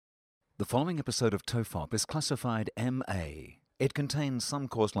The following episode of TOFOP is classified MA. It contains some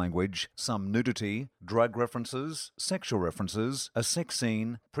coarse language, some nudity, drug references, sexual references, a sex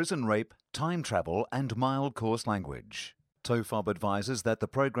scene, prison rape, time travel, and mild coarse language. TOFOP advises that the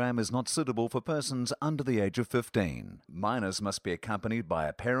program is not suitable for persons under the age of 15. Minors must be accompanied by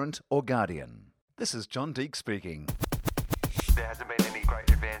a parent or guardian. This is John Deek speaking. There hasn't been any great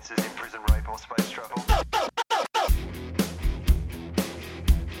advances in prison rape or space travel.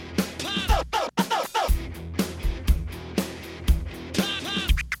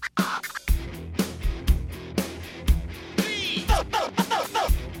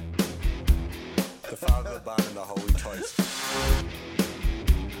 The Father, the Son, and the Holy Toast.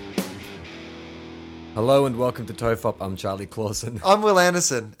 Hello and welcome to TOFOP. I'm Charlie Clausen. I'm Wil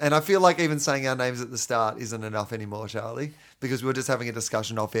Anderson, and I feel like even saying our names at the start isn't enough anymore, Charlie, because we were just having a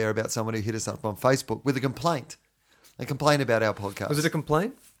discussion off air about someone who hit us up on Facebook with a complaint about our podcast. Was it a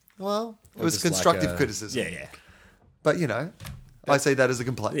complaint? Well, it Or was just constructive like a- criticism. Yeah. But, you know, I see that as a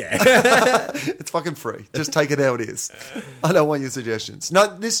complaint. Yeah. It's fucking free. Just take it how it is. I don't want your suggestions.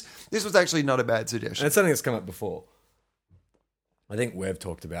 No, this was actually not a bad And suggestion. it's something that's come up before. I think we've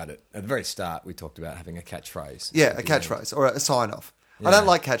talked about it. At the very start, we talked about having a catchphrase. Yeah, a catchphrase or a sign-off. I Yeah. don't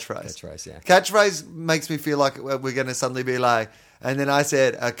like catchphrase. Catchphrase, yeah. Catchphrase makes me feel like we're going to suddenly be like, and then I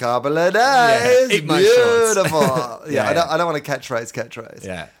said, a couple of days, eat my shorts. beautiful. Yeah, I don't want a catchphrase.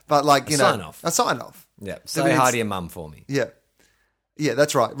 Yeah. But like, you A know. sign-off. A sign-off. Yeah. So Say it's- hi to your mum for me. Yeah. Yeah,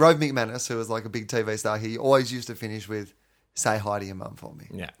 that's right. Rove McManus, who was like a big TV star, he always used to finish with, say hi to your mum for me.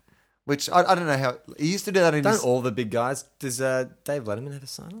 Yeah. Which, I don't know how, he used to do that in Don't his, all the big guys. Does Dave Letterman have a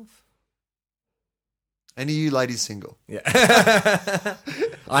sign-off? any of you ladies single? Yeah.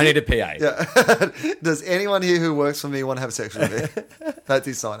 I need a PA. Yeah. Does anyone here who works for me want to have sex with me? That's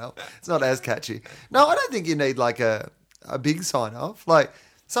his sign off. It's not as catchy. No, I don't think you need like a big sign off. Like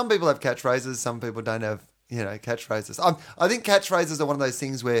some people have catchphrases, some people don't have, catchphrases. I think catchphrases are one of those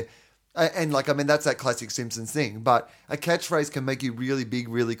things where, and like, I mean, that's that classic Simpsons thing, but a catchphrase can make you really big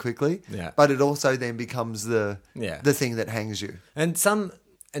really quickly. Yeah. But it also then becomes the Yeah. thing that hangs you. And some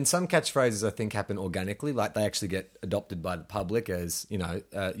catchphrases I think happen organically, like they actually get adopted by the public as,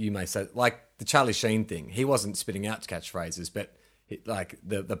 you may say, like the Charlie Sheen thing. He wasn't spitting out catchphrases, but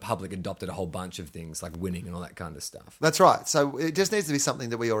the public adopted a whole bunch of things like winning and all that kind of stuff. That's right. So it just needs to be something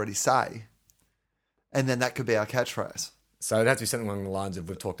that we already say. And then that could be our catchphrase. So it'd have to be something along the lines of,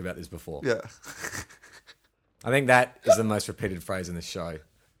 we've talked about this before. Yeah. I think that is the most repeated phrase in the show.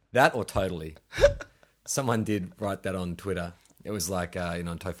 That or totally. Someone did write that on Twitter. It was like,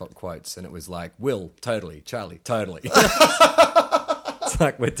 on TOFOP quotes, and it was like, Will, totally, Charlie, totally. It's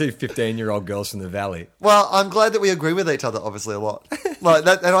like we're two 15-year-old girls from the valley. Well, I'm glad that we agree with each other, obviously, a lot. Like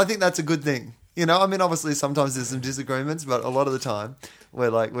that, and I think that's a good thing. I mean, obviously, sometimes there's some disagreements, but a lot of the time,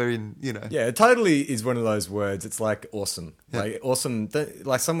 we're in. Yeah, totally is one of those words. It's like awesome. Like awesome,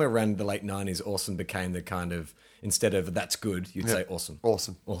 like somewhere around the late 90s, awesome became the kind of, instead of that's good, you'd say awesome.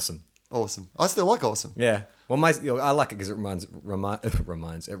 Awesome. Awesome. Awesome. I still like awesome. Yeah. Well, I like it because it it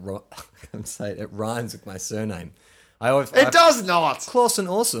rhymes with my surname. It does not. Clausen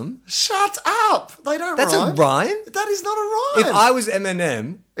awesome. Shut up. They don't That's rhyme. a rhyme? That is not a rhyme. If I was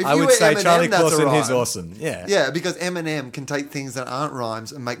Eminem, If I you would were say Eminem, Charlie that's a Clausen is rhyme. awesome. Yeah. Yeah, because Eminem can take things that aren't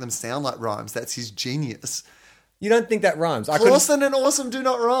rhymes and make them sound like rhymes. That's his genius. You don't think that rhymes? Clausen and awesome do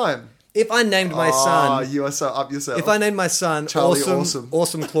not rhyme. If I named my Oh, son, you are so up yourself. if I named my son Charlie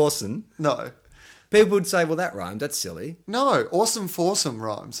awesome Clausen, No. people would say, well, that rhymed. That's silly. No. Awesome foursome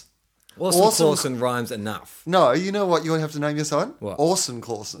rhymes. Awesome Clausen rhymes enough. No, you know what you have to name your son? What? Awesome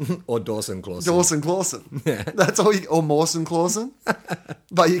Clausen. Or Dawson Clausen. Dawson Clausen. Yeah. That's all or Mawson Clausen.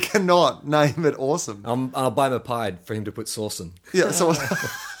 But you cannot name it awesome. I'll buy him a pie for him to put sauce in. Yeah, so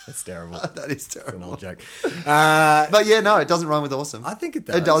That's terrible. that is An terrible. old joke. But yeah, no, it doesn't rhyme with awesome. I think it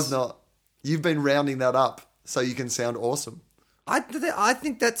does. It does not. You've been rounding that up so you can sound awesome. I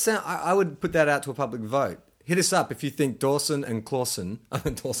think that sound. I would put that out to a public vote. Hit us up if you think Dawson and Clausen,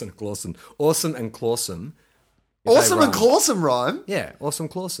 awesome and Clausen. Awesome and rhyme. Clawsome rhyme? Yeah, awesome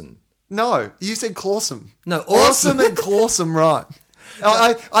Clausen. No, you said Clawsome. No, Awesome and Clawsome rhyme.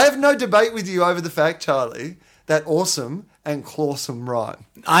 I have no debate with you over the fact, Charlie, that awesome and Clawsome rhyme.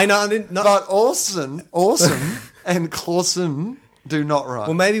 I know. But awesome and Clawsome do not rhyme.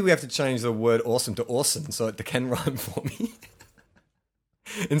 Well, maybe we have to change the word awesome to awesome so it can rhyme for me.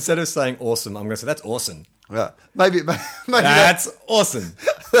 Instead of saying awesome, I'm going to say that's awesome. Yeah. Maybe That's awesome.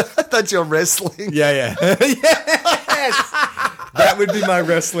 that's your wrestling. Yeah. Yes. That would be my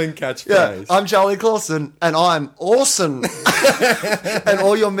wrestling catchphrase. Yeah, I'm Charlie Clausen and I'm awesome. And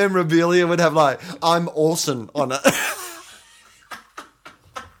all your memorabilia would have like, I'm awesome on it.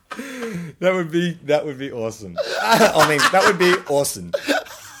 That would be awesome. I mean, that would be awesome.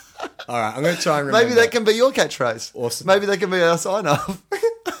 All right, I'm going to try and remember. Maybe that can be your catchphrase. Awesome. Maybe that can be our sign-off.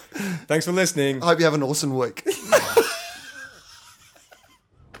 Thanks for listening. I hope you have an awesome week.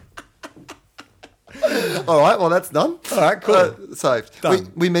 All right, well, that's done. All right, cool. So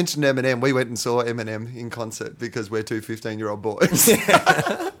Done. we mentioned Eminem. We went and saw Eminem in concert because we're two 15-year-old boys.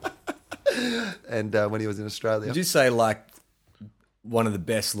 And when he was in Australia. Would you say, like, one of the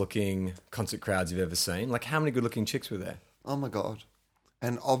best-looking concert crowds you've ever seen? Like, how many good-looking chicks were there? Oh, my God.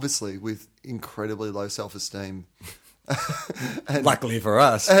 And obviously with incredibly low self-esteem. And, Luckily for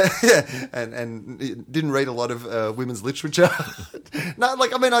us. yeah, and didn't read a lot of women's literature. No,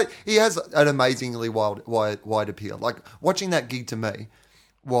 like, I mean, he has an amazingly wide appeal. Like, watching that gig to me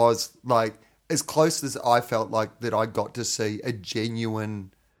was, like, as close as I felt like that I got to see a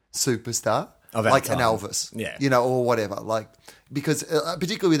genuine superstar. Of our like time. an Elvis, Yeah. you know, or whatever. Like, because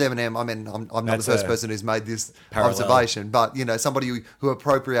particularly with Eminem, I mean, I'm not That's the first a person who's made this parallel. observation, but, you know, somebody who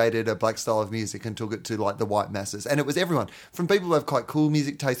appropriated a black style of music and took it to, like, the white masses. And it was everyone, from people who have quite cool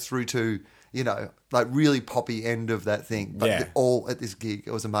music taste through to, you know, like, really poppy end of that thing. But Yeah. all at this gig.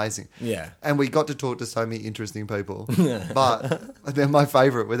 It was amazing. Yeah. And we got to talk to so many interesting people. But then my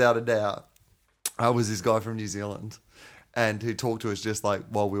favourite, without a doubt, was this guy from New Zealand. And who talked to us just like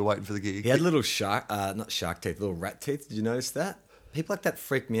while we were waiting for the gig. He had little not shark teeth, little rat teeth. Did you notice that? People like that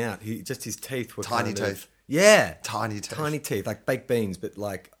freaked me out. His teeth were Tiny kind of- teeth. Yeah. Tiny teeth. Tiny teeth, like baked beans, but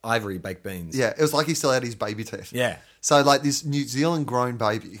like ivory baked beans. Yeah, it was like he still had his baby teeth. Yeah. So, like, this New Zealand grown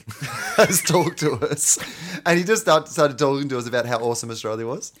baby has talked to us. And he just started talking to us about how awesome Australia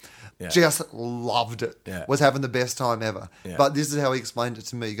was. Yeah. Just loved it. Yeah. Was having the best time ever. Yeah. But this is how he explained it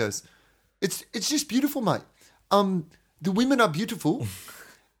to me. He goes, it's just beautiful, mate. The women are beautiful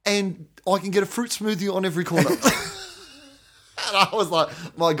and I can get a fruit smoothie on every corner. And I was like,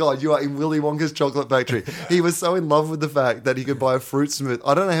 my God, you are in Willy Wonka's chocolate factory. He was so in love with the fact that he could buy a fruit smoothie.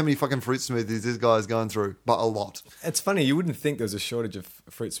 I don't know how many fucking fruit smoothies this guy is going through, but a lot. It's funny, you wouldn't think there was a shortage of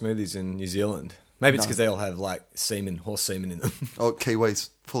fruit smoothies in New Zealand. Maybe it's No. because they all have like horse semen in them. Oh,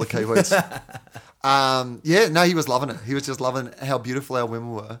 kiwis, full of kiwis. Yeah, no, he was loving it. He was just loving how beautiful our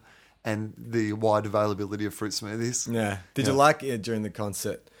women were and the wide availability of fruit smoothies. Yeah. Did you like it during the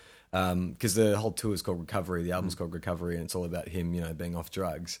concert? Because the whole tour is called Recovery. The album's called Recovery, and it's all about him, you know, being off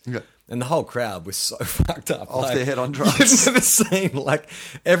drugs. Yeah. And the whole crowd was so fucked up. Off like, their head on drugs. You've never seen, like,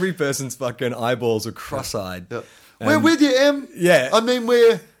 every person's fucking eyeballs are cross-eyed. Yeah. We're with you, Em. Yeah. I mean,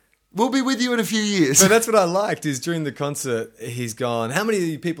 we'll be with you in a few years. So that's what I liked is during the concert, he's gone, how many of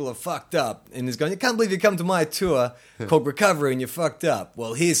you people are fucked up? And he's gone, you can't believe you come to my tour called Recovery and you're fucked up.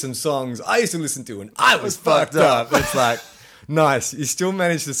 Well, here's some songs I used to listen to and I was fucked up. It's like, nice. You still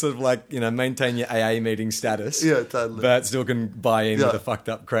managed to sort of like, you know, maintain your AA meeting status. Yeah, totally. But still can buy in with a fucked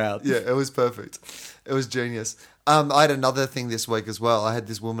up crowd. Yeah, it was perfect. It was genius. I had another thing this week as well. I had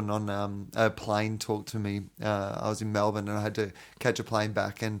this woman on a plane talk to me. I was in Melbourne and I had to catch a plane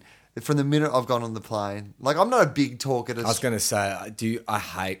back. And from the minute I've gone on the plane, like, I'm not a big talker. I was going to say, I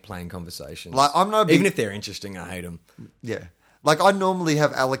hate plane conversations. Like, I'm not a big, even if they're interesting, I hate them. Yeah. Like, I normally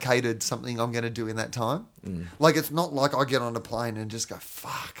have allocated something I'm going to do in that time. Like, it's not like I get on a plane and just go,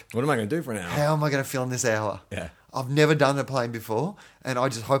 fuck. What am I going to do for an hour? How am I going to feel in this hour? Yeah. I've never done a plane before, and I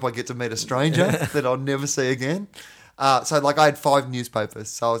just hope I get to meet a stranger that I'll never see again. So, like, I had 5 newspapers.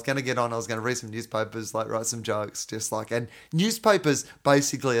 So I was going to get on, I was going to read some newspapers, like, write some jokes, just like... And newspapers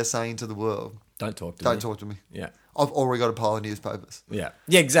basically are saying to the world... Don't talk to me. Don't talk to me. Yeah. I've already got a pile of newspapers. Yeah.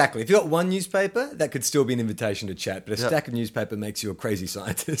 Yeah, exactly. If you got one newspaper, that could still be an invitation to chat, but a stack of newspaper makes you a crazy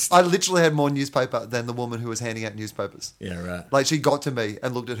scientist. I literally had more newspaper than the woman who was handing out newspapers. Yeah, right. Like, she got to me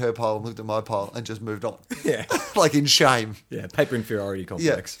and looked at her pile and looked at my pile and just moved on. Yeah. Like, in shame. Yeah, paper inferiority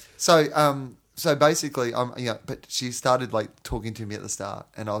complex. Yeah. So basically, but she started, like, talking to me at the start,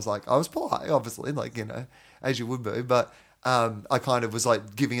 and I was like, I was polite, obviously, like, you know, as you would be, but I kind of was,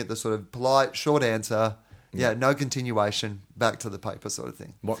 like, giving it the sort of polite, short answer, no continuation, back to the paper sort of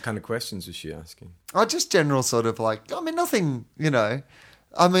thing. What kind of questions was she asking? Just general sort of, like, I mean, nothing, you know.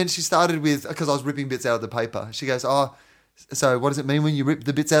 I mean, she started with, because I was ripping bits out of the paper. She goes, so what does it mean when you rip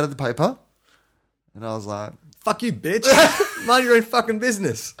the bits out of the paper? And I was like... Fuck you, bitch. Mind your own fucking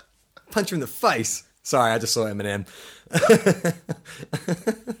business. Punch you in the face. Sorry, I just saw Eminem.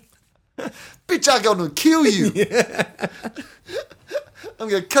 Bitch, I'm going to kill you. I'm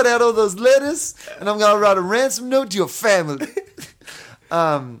going to cut out all those letters and I'm going to write a ransom note to your family.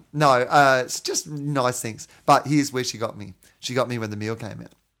 It's just nice things. But here's where she got me. She got me when the meal came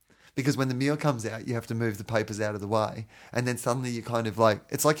out. Because when the meal comes out, you have to move the papers out of the way. And then suddenly you're kind of like,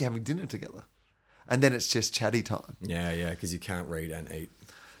 it's like you're having dinner together. And then it's just chatty time. Yeah, because you can't read and eat.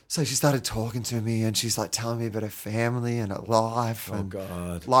 So she started talking to me and she's like telling me about her family and her life. Oh, and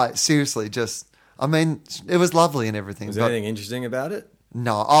God. Like, seriously, it was lovely and everything. Was there anything interesting about it?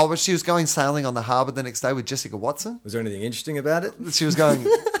 No. Oh, but she was going sailing on the harbour the next day with Jessica Watson. Was there anything interesting about it? She was going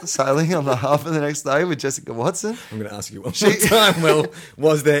sailing on the harbour the next day with Jessica Watson. I'm going to ask you one more time, Will.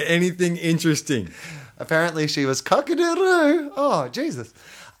 Was there anything interesting? Apparently she was cock-a-doodle-doo. Oh, Jesus.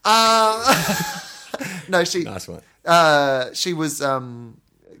 No, Nice one. she was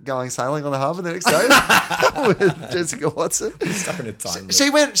going sailing on the harbour the next day with Jessica Watson. Stuck in a time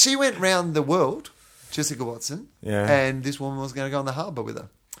loop. She went round the world, Jessica Watson, Yeah. and this woman was going to go on the harbour with her,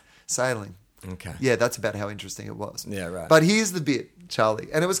 sailing. Okay. Yeah, that's about how interesting it was. Yeah, right. But here's the bit, Charlie,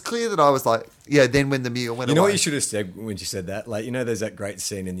 and it was clear that I was like, yeah. Then when the meal went You know away, what you should have said when she said that? Like, you know, there's that great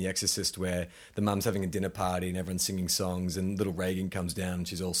scene in The Exorcist where the mum's having a dinner party and everyone's singing songs and little Reagan comes down and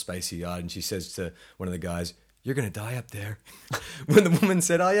she's all spacey-eyed and she says to one of the guys, "You're going to die up there." When the woman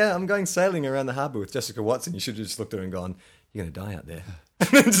said, "Oh, yeah, I'm going sailing around the harbour with Jessica Watson," you should have just looked at her and gone, "You're going to die out there." And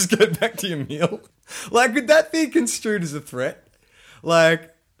then just go back to your meal. Like, would that be construed as a threat?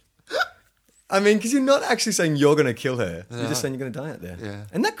 Like, I mean, because you're not actually saying you're going to kill her. You're just saying you're going to die out there. Yeah.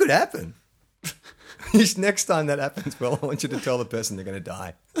 And that could happen. Next time that happens, well, I want you to tell the person they're going to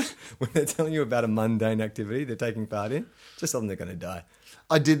die. When they're telling you about a mundane activity they're taking part in, just tell them they're going to die.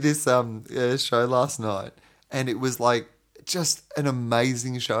 I did this show last night, and it was like just an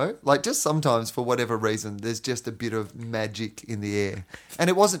amazing show. Like, just sometimes for whatever reason, there's just a bit of magic in the air, and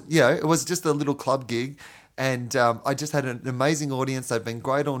it wasn't. It was just a little club gig. And I just had an amazing audience. They've been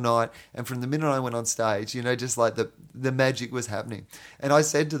great all night. And from the minute I went on stage, just like the magic was happening. And I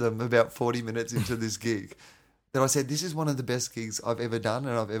said to them about 40 minutes into this gig that I said, this is one of the best gigs I've ever done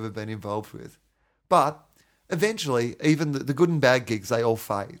and I've ever been involved with. But eventually, even the good and bad gigs, they all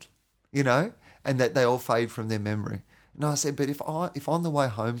fade, and that they all fade from their memory. And I said, but if on the way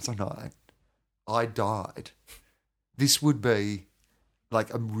home tonight, I died, this would be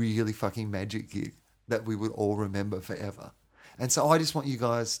like a really fucking magic gig that we would all remember forever. And so I just want you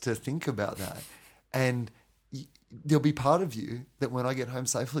guys to think about that. And there'll be part of you that when I get home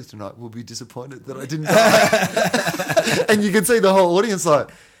safely tonight will be disappointed that I didn't die. And you can see the whole audience like,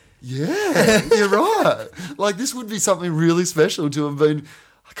 yeah, you're right. Like, this would be something really special to have been,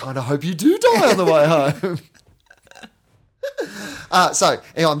 I kind of hope you do die on the way home. So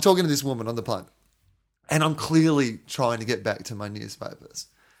anyway, I'm talking to this woman on the plane and I'm clearly trying to get back to my newspapers.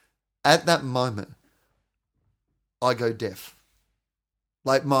 At that moment, I go deaf.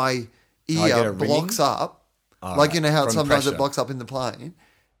 Like, my ear blocks up. All like, right. how From sometimes pressure. it blocks up in the plane.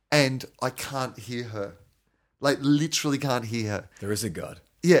 And I can't hear her. Like, literally can't hear her. There is a God.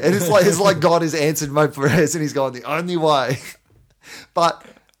 Yeah, and it's like God has answered my prayers and he's gone the only way. But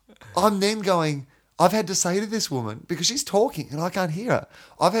I'm then going, I've had to say to this woman, because she's talking and I can't hear her,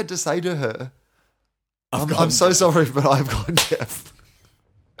 I've had to say to her, I'm so sorry, but I've gone deaf.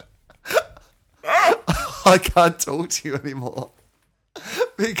 I can't talk to you anymore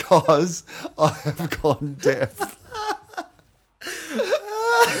because I have gone deaf.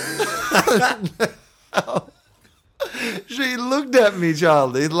 She looked at me,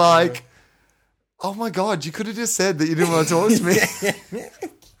 Charlie, like, oh my God, you could have just said that you didn't want to talk to me.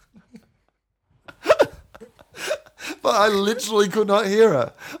 But I literally could not hear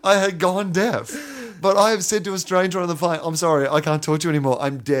her. I had gone deaf. But I have said to a stranger on the plane, I'm sorry, I can't talk to you anymore.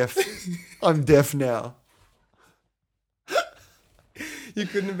 I'm deaf. I'm deaf now. You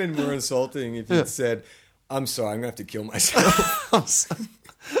couldn't have been more insulting if you'd said, "I'm sorry, I'm going to have to kill myself." I'm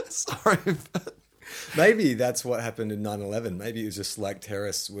sorry. But Maybe that's what happened in 9/11. Maybe it was just like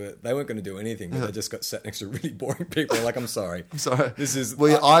terrorists they weren't going to do anything, but they just got sat next to really boring people. Like, I'm sorry. I'm sorry. This is. I'm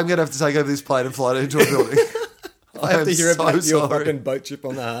going to have to take over this plane and fly it into a building. I have to hear about your sorry. fucking boat trip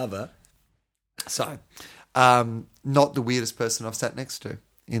on the harbour. So, not the weirdest person I've sat next to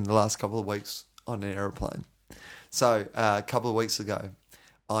in the last couple of weeks on an aeroplane. So, a couple of weeks ago,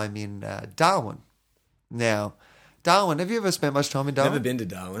 I'm in Darwin. Now, Darwin, have you ever spent much time in Darwin? Never been to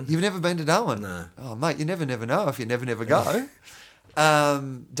Darwin. You've never been to Darwin? No. Oh, mate, you never know if you never go.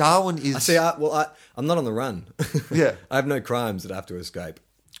 Darwin is... I'm not on the run. Yeah. I have no crimes that I have to escape.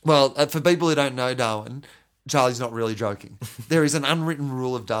 Well, for people who don't know Darwin, Charlie's not really joking. There is an unwritten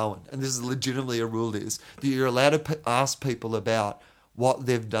rule of Darwin, and this is legitimately a rule, is that you're allowed to ask people about what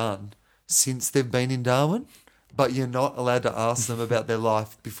they've done since they've been in Darwin, but you're not allowed to ask them about their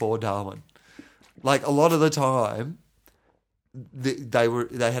life before Darwin. Like, a lot of the time,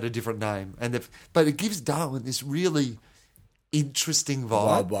 they had a different name, but it gives Darwin this really interesting vibe.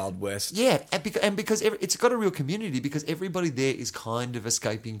 Wild Wild West. Yeah, and because it's got a real community because everybody there is kind of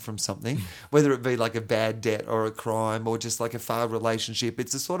escaping from something, whether it be like a bad debt or a crime or just like a failed relationship.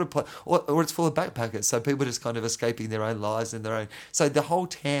 It's a sort of or it's full of backpackers, so people just kind of escaping their own lives and their own. So the whole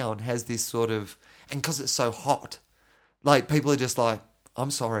town has this sort of, and because it's so hot, like people are just like,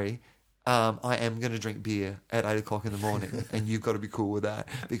 I'm sorry. I am going to drink beer at 8 o'clock in the morning and you've got to be cool with that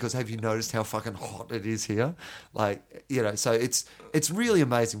because have you noticed how fucking hot it is here? Like, you know, so it's really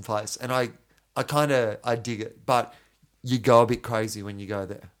amazing place and I dig it, but you go a bit crazy when you go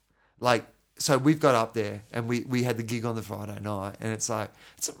there. Like, so we've got up there and we had the gig on the Friday night and it's like,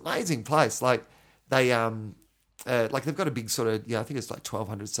 it's an amazing place. Like they, like they've got a big sort of, I think it's like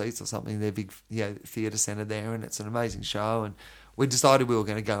 1,200 seats or something. They're big, theatre centre there and it's an amazing show and we decided we were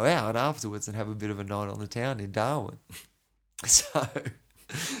going to go out afterwards and have a bit of a night on the town in Darwin. So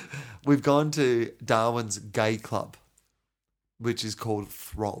we've gone to Darwin's gay club, which is called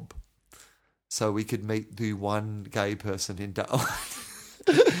Throb. So we could meet the one gay person in Darwin.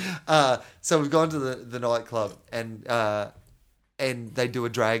 So we've gone to the nightclub and they do a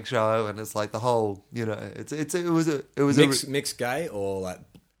drag show and it's like the whole, it was mixed gay or like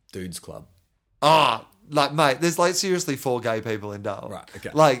dudes club. Like, mate, there's like seriously 4 gay people in Darwin. Right, okay.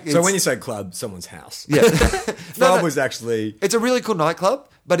 Like, so when you say club, someo's house. Yeah. Throb was actually... It's a really cool nightclub,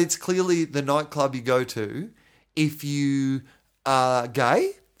 but it's clearly the nightclub you go to if you are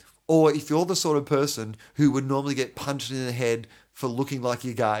gay or if you're the sort of person who would normally get punched in the head for looking like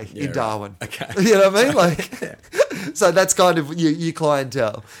you're gay in Darwin. Okay. You know what I mean? Like, so that's kind of your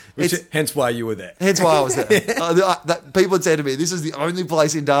clientele. Hence why you were there. Hence why I was there. People had said to me, this is the only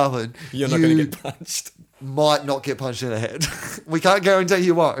place in Darwin you're not going to get punched. Might not get punched in the head. We can't guarantee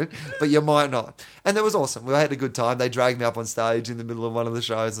you won't, but you might not. And it was awesome. We had a good time. They dragged me up on stage in the middle of one of the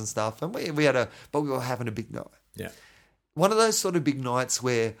shows and stuff. And we were having a big night. Yeah. One of those sort of big nights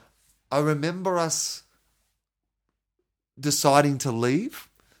where I remember us deciding to leave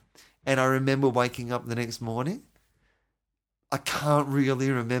and I remember waking up the next morning. I can't really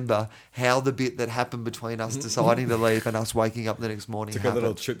remember how the bit that happened between us deciding to leave and us waking up the next morning Took happened. a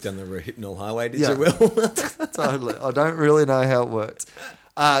little trip down the Rohypnol Highway, did you, Will? Totally. I don't really know how it worked.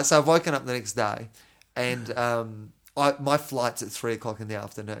 So I've woken up the next day and my flight's at 3 o'clock in the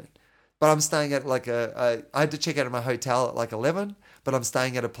afternoon. But I'm staying at like I had to check out of my hotel at like 11, but I'm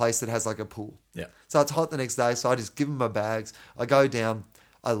staying at a place that has like a pool. Yeah. So it's hot the next day, so I just give them my bags. I go down,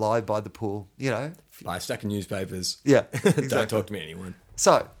 I lie by the pool, Buy a stack of newspapers. Yeah, exactly. Don't talk to me, anyone.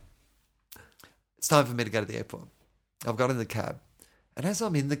 So it's time for me to go to the airport. I've got in the cab. And as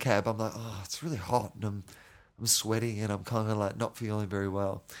I'm in the cab, I'm like, it's really hot and I'm sweating and I'm kind of like not feeling very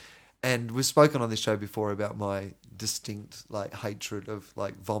well. And we've spoken on this show before about my distinct like hatred of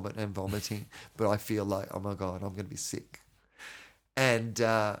like vomit and vomiting, but I feel like, oh my God, I'm going to be sick. And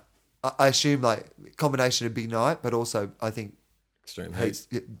I assume like combination of big night, but also I think extreme heat.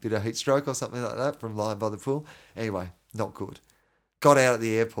 Bit of heat stroke or something like that from lying by the pool. Anyway, not good. Got out at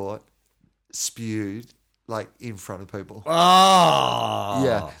the airport, spewed like in front of people. Oh.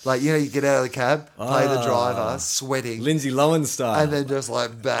 Yeah. Like, you get out of the cab, play the driver, sweating. Lindsay Lohan style. And then just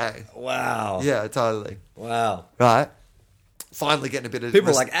like bang. Wow. Yeah, totally. Wow. Right. Finally getting a bit of...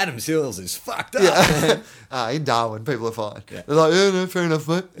 People are like, Adam Seals is fucked up. Yeah. In Darwin, people are fine. Yeah. They're like, no, fair enough,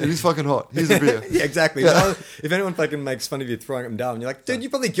 mate. It is fucking hot. Here's a beer. Yeah, exactly. Yeah. No, if anyone fucking makes fun of you throwing them down, you're like, dude, you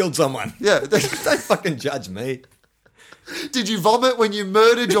probably killed someone. Yeah. Don't fucking judge me. Did you vomit when you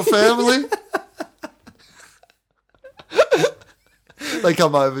murdered your family? They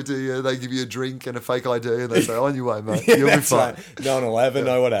come over to you, they give you a drink and a fake ID and they say, on your way, mate. Yeah, You'll be fine. right. No one will ever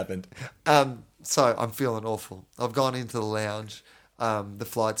know what happened. So I'm feeling awful. I've gone into the lounge. The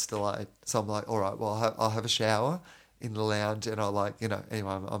flight's delayed. So I'm like, all right, well, I'll have a shower in the lounge. And I'll like,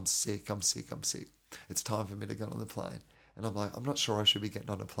 anyway, I'm sick. It's time for me to get on the plane. And I'm like, I'm not sure I should be getting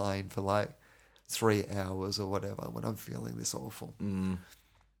on a plane for like 3 hours or whatever when I'm feeling this awful.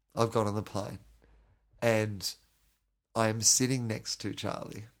 I've got on the plane and I am sitting next to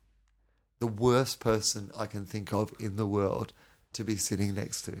Charlie, the worst person I can think of in the world to be sitting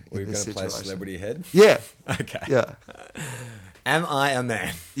next to We're in this going to play situation. Celebrity Head? Yeah. Okay. Yeah. Am I a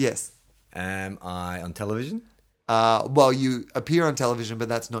man? Yes. Am I on television? Well, you appear on television, but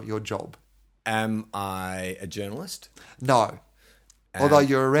that's not your job. Am I a journalist? No. Although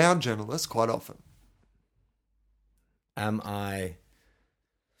you're around journalists quite often. Am I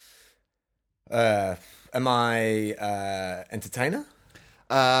entertainer?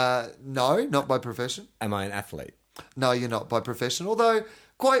 No, not by profession. Am I an athlete? No, you're not by profession, although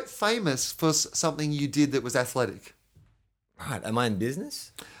quite famous for something you did that was athletic. Right. Am I in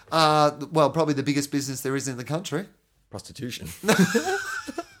business? Well, probably the biggest business there is in the country. Prostitution.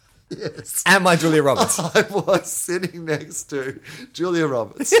 Yes. Am I Julia Roberts? I was sitting next to Julia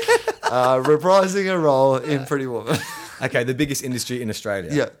Roberts, reprising a role in Pretty Woman. Okay, the biggest industry in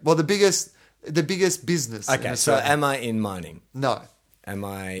Australia. Yeah, well, the biggest business. in Okay, so Australia. am I in mining? No. Am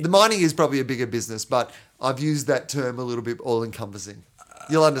I... The mining is probably a bigger business, but I've used that term a little bit all-encompassing.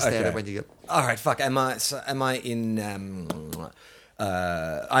 You'll understand Okay. it when you get... All right, fuck. Am I in...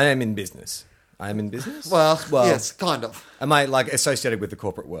 I am in business. I am in business? Well, yes, kind of. Am I, like, associated with the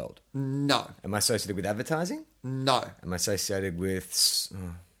corporate world? No. Am I associated with advertising? No. Am I associated with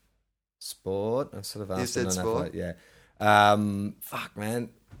sport? I sort of asked. said sport. Yeah. Fuck, man.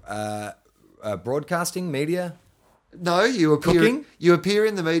 Broadcasting, media. No, you appear... Cooking? You appear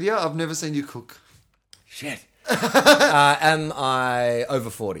in the media. I've never seen you cook. Shit. Am I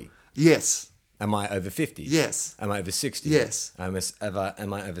over 40? Yes. Am I over 50? Yes. Am I over 60? Yes. Am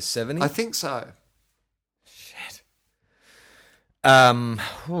I over 70? I think so. Shit.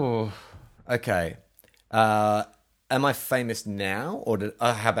 Okay. Am I famous now, or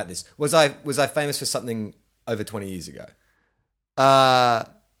how about this? Was I famous for something over 20 years ago?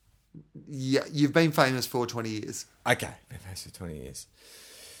 Yeah, you've been famous for 20 years. Okay, been famous for 20 years.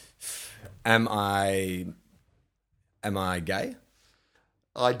 Am I gay?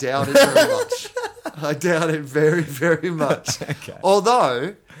 I doubt it very much. I doubt it very, very much. Okay.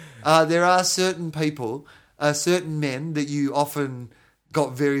 Although there are certain people, certain men that you often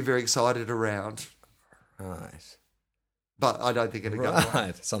got very, very excited around. Right. But I don't think it'll go well.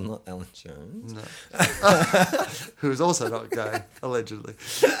 Right. So I'm not Alan Jones. No. Who is also not gay, allegedly.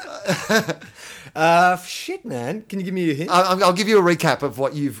 Shit, man. Can you give me a hint? I'll give you a recap of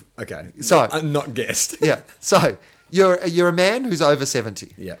what you've... Okay. So- I'm not guessed. Yeah. So you're a man who's over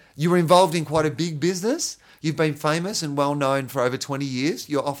 70. Yeah. You were involved in quite a big business. You've been famous and well known for over 20 years.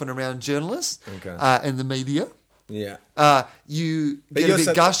 You're often around journalists and the media. Yeah. You But get a you're bit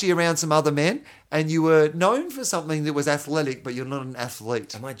so- gushy around some other men, and you were known for something that was athletic, but you're not an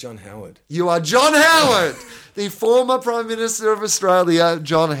athlete. Am I John Howard? You are John Howard, the former Prime Minister of Australia,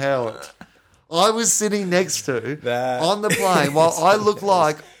 John Howard. I was sitting next to That on the plane while I look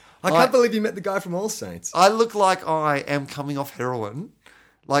like I can't believe you met the guy from All Saints. I look like I am coming off heroin.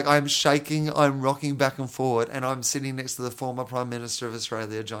 Like I'm shaking, I'm rocking back and forward, and I'm sitting next to the former Prime Minister of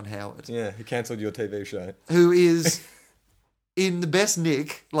Australia, John Howard, Yeah, he cancelled your TV show. who is in the best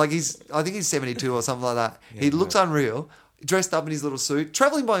nick. Like I think he's 72 or something like that. He looks unreal, dressed up in his little suit,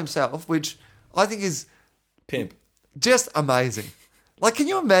 traveling by himself, which I think is Pimp. just amazing. Like, can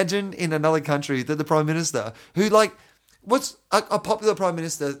you imagine in another country that the Prime Minister, who like, what's a popular Prime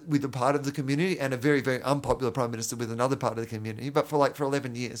Minister with a part of the community and a very, very unpopular Prime Minister with another part of the community, but for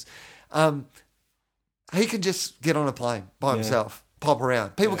 11 years, he can just get on a plane by himself, pop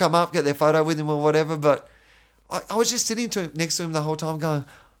around. People come up, get their photo with him or whatever, but I was just sitting next to him the whole time going,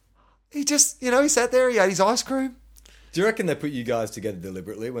 he just, he sat there, he ate his ice cream. Do you reckon they put you guys together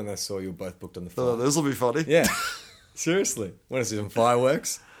deliberately when they saw you were both booked on the flight? Oh, this will be funny. Yeah. Seriously. Want to see some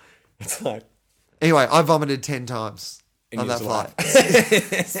fireworks? It's like... Anyway, I vomited 10 times on your that life.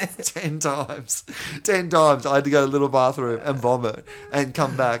 flight. 10 times. 10 times. I had to go to the little bathroom and vomit and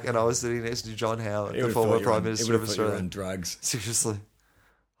come back, and I was sitting next to John Howard, the former Prime Minister of You were Australia. on drugs. Seriously.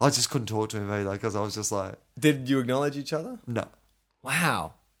 I just couldn't talk to him either because I was just like, Did you acknowledge each other? no,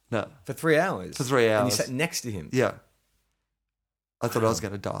 Wow. no. For 3 hours? For 3 And you hours. sat next to him? Yeah. I thought I was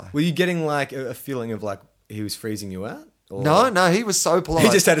going to die. Were you getting like a feeling of like he was freezing you out? Or... No, he was so polite.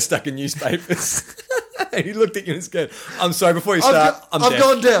 He just had a stack of newspapers. He looked at you and said, I'm sorry, before you start, I'm I've deaf.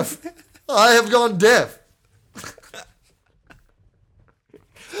 gone deaf. I have gone deaf.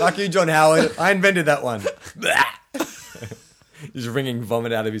 Fuck you, John Howard. I invented that one. He's wringing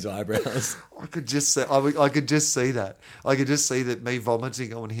vomit out of his eyebrows. I could just see, I could just see that. I could just see that me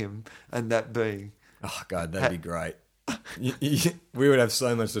vomiting on him and that being. Oh, God, that'd be great. We would have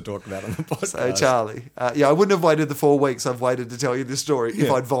so much to talk about on the podcast. So, Charlie, I wouldn't have waited the 4 weeks I've waited to tell you this story if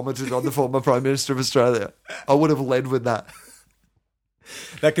I'd vomited on the former Prime Minister of Australia. I would have led with that.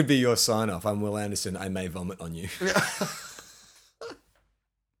 That could be your sign-off. I'm Wil Anderson. I may vomit on you.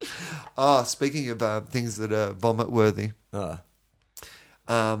 Speaking of things that are vomit-worthy, I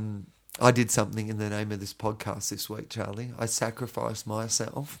did something in the name of this podcast this week, Charlie. I sacrificed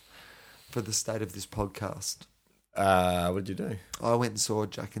myself for the state of this podcast. What did you do? I went and saw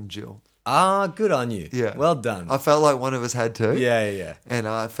Jack and Jill. Good on you. Yeah. Well done. I felt like one of us had to. Yeah. And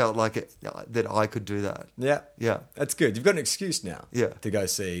I felt like that I could do that. Yeah. Yeah. That's good. You've got an excuse now Yeah. to go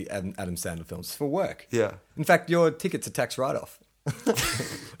see Adam Sandler films for work. Yeah. In fact, your ticket's a tax write-off.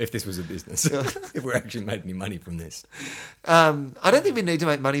 If this was a business. If we actually made any money from this. I don't think we need to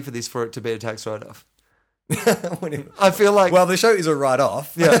make money for this for it to be a tax write-off. I feel like... Well, the show is a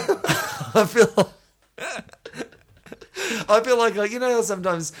write-off. Yeah. I feel like, you know how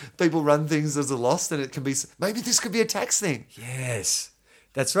sometimes people run things as a loss and it can be... Maybe this could be a tax thing. Yes.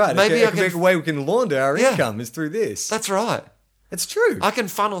 That's right. Maybe it could be a way we can launder our Yeah. income is through this. That's right. It's true. I can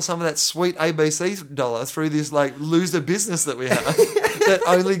funnel some of that sweet ABC dollar through this like loser business that we have that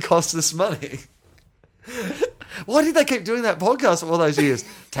only costs us money. Why did they keep doing that podcast for all those years?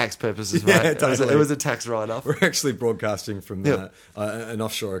 Tax purposes, mate. Yeah, totally. It was a tax write-off. We're actually broadcasting from Yep. an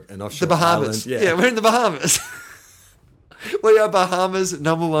offshore The Bahamas. island. Yeah, we're in the Bahamas. We are Bahamas'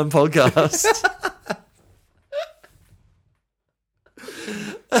 #1 podcast.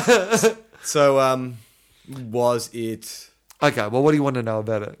 So, was it... Okay, well, what do you want to know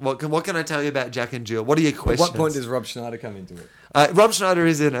about it? What can I tell you about Jack and Jill? What are your At questions? what point does Rob Schneider come into it? Rob Schneider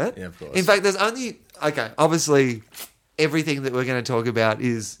is in it. Yeah, of course. In fact, there's only... Okay, obviously, everything that we're going to talk about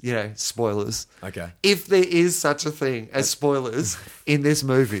is, spoilers. Okay. If there is such a thing as spoilers in this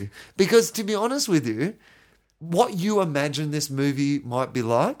movie. Because, to be honest with you, what you imagine this movie might be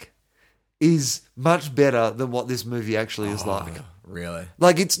like is much better than what this movie actually is like. Really?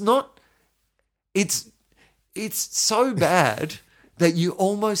 Like, it's not... It's so bad that you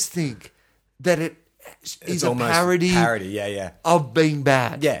almost think that it is a almost parody yeah. of being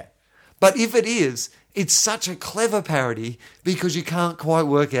bad. Yeah. But if it is, it's such a clever parody because you can't quite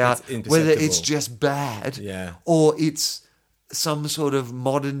work out It's whether it's imperceptible. just bad Yeah. or it's some sort of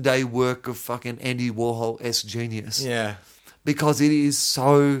modern day work of fucking Andy Warhol-esque genius. Yeah. Because it is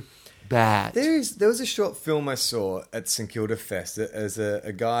so bad. There was a short film I saw at St Kilda Fest as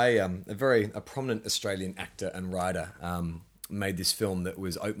a guy, a prominent Australian actor and writer, made this film that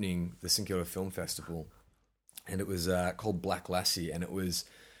was opening the St Kilda Film Festival, and it was called Black Lassie, and it was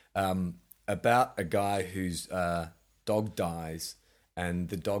about a guy whose dog dies, and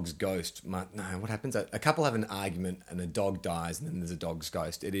the dog's ghost. What happens? A couple have an argument, and the dog dies, and then there's a dog's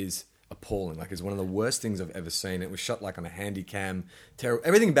ghost. It is appalling. Like, it's one of the worst things I've ever seen. It was shot like on a handy cam. Terrible.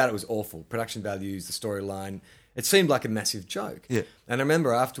 Everything about it was awful. Production values, the storyline. It seemed like a massive joke. Yeah. And I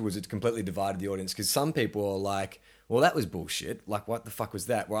remember afterwards it completely divided the audience because some people were like, well, that was bullshit. Like, what the fuck was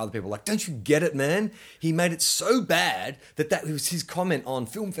that? Where other people were like, don't you get it, man? He made it so bad that was his comment on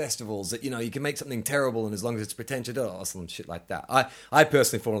film festivals that, you can make something terrible and as long as it's pretentious, awesome and shit like that. I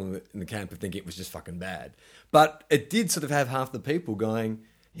personally fall in the camp of thinking it was just fucking bad. But it did sort of have half the people going,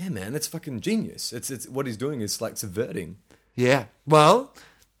 yeah, man, that's fucking genius. It's what he's doing is like subverting. Yeah. Well,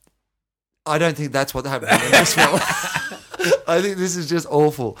 I don't think that's what happened in this film. I think this is just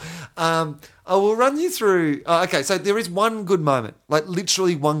awful. I will run you through... okay, so there is one good moment, like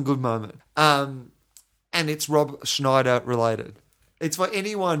literally one good moment. And it's Rob Schneider related. It's for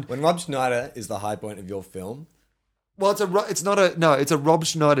anyone... When Rob Schneider is the high point of your film... Well, it's a Rob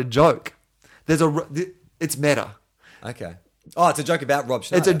Schneider joke. It's meta. Okay. Oh, it's a joke about Rob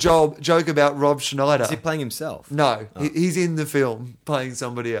Schneider. It's a joke about Rob Schneider. Is he playing himself? No, he's in the film playing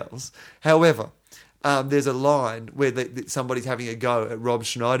somebody else. However, there's a line where somebody's having a go at Rob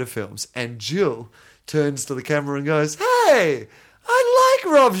Schneider films, and Jill turns to the camera and goes, "Hey, I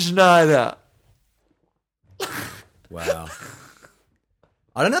like Rob Schneider." Wow.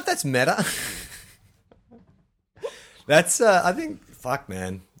 I don't know if that's meta. That's, I think, fuck,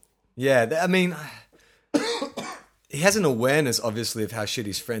 man. Yeah, I mean... He has an awareness, obviously, of how shit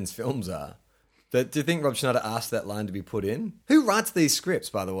his friends' films are. But do you think Rob Schneider asked that line to be put in? Who writes these scripts,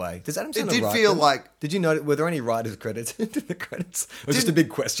 by the way? Does Adam Sandler did write feel them? like- Did you know? Were there any writers' credits into the credits? It was just a big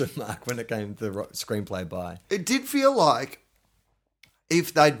question mark when it came to the screenplay by. It did feel like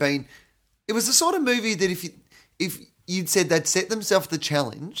if they'd been... It was the sort of movie that if you'd said they'd set themselves the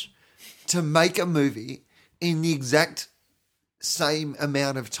challenge to make a movie in the exact same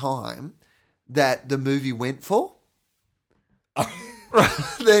amount of time that the movie went for...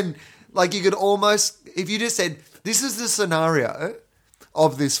 then, like, you could almost, if you just said, this is the scenario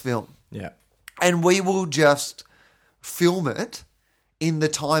of this film, Yeah. and we will just film it in the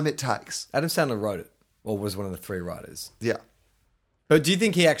time it takes. Adam Sandler wrote it, or was one of the 3 writers. Yeah. But do you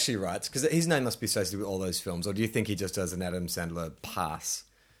think he actually writes? Because his name must be associated with all those films. Or do you think he just does an Adam Sandler pass,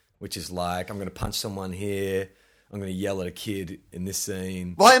 which is like, I'm going to punch someone here, I'm going to yell at a kid in this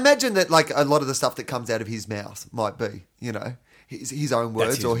scene. Well, I imagine that, like, a lot of the stuff that comes out of his mouth might be, his own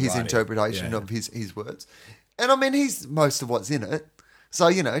words his or his writing. interpretation Yeah. of his words. And, I mean, he's most of what's in it. So,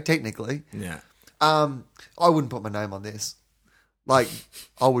 technically. Yeah. I wouldn't put my name on this. Like,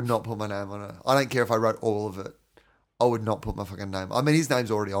 I would not put my name on it. I don't care if I wrote all of it. I would not put my fucking name. I mean, his name's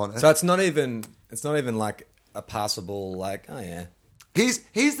already on it. So it's not even like a passable, like, oh yeah. Here's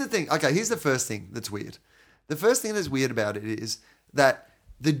the thing. Okay, here's the first thing that's weird. The first thing that's weird about it is that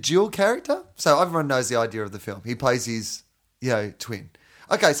the Jill character. So everyone knows the idea of the film. He plays his, twin.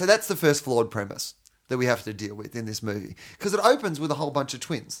 Okay, so that's the first flawed premise that we have to deal with in this movie. Because it opens with a whole bunch of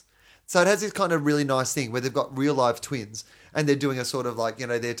twins. So it has this kind of really nice thing where they've got real life twins and they're doing a sort of like,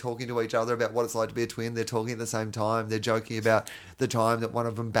 they're talking to each other about what it's like to be a twin. They're talking at the same time. They're joking about the time that one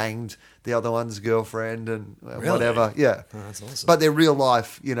of them banged the other one's girlfriend and whatever. Yeah. Oh, that's awesome. But they're real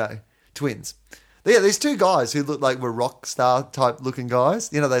life, twins. Yeah, these two guys who look like were rock star type looking guys.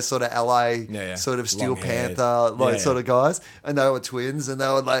 Those sort of LA, sort of Steel Long-haired. Panther sort of guys. And they were twins and they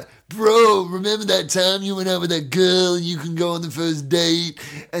were like, bro, remember that time you went out with that girl and you can go on the first date?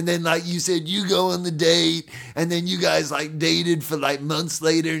 And then you said you go on the date and then you guys dated for months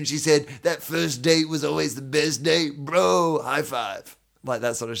later and she said that first date was always the best date. Bro, high five.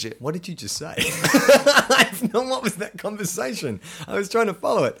 That sort of shit. What did you just say? What was that conversation? I was trying to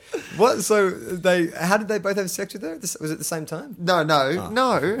follow it. What? So how did they both have sex with her? Was it the same time? No.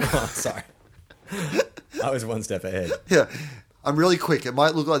 Oh, sorry. I was one step ahead. Yeah. I'm really quick. It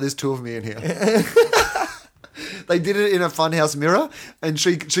might look like there's two of me in here. They did it in a funhouse mirror, and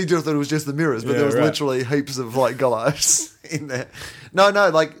she just thought it was just the mirrors, but there was literally heaps of guys in there. No,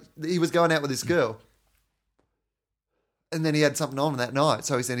 he was going out with this girl. And then he had something on that night,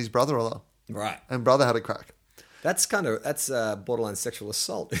 so he sent his brother along. Right. And brother had a crack. That's borderline sexual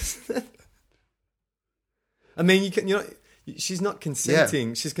assault, isn't it? I mean, she's not consenting.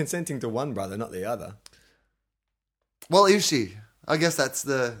 Yeah. She's consenting to one brother, not the other. Well, is she? I guess that's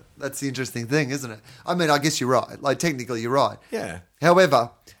the interesting thing, isn't it? I mean, I guess you're right. Technically, you're right. Yeah.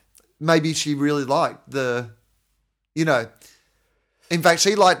 However, maybe she really liked in fact,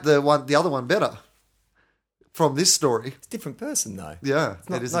 she liked the other one better. From this story. It's a different person, though. Yeah,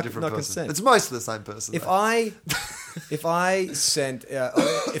 it is a different person. Consent. It's mostly the same person. If I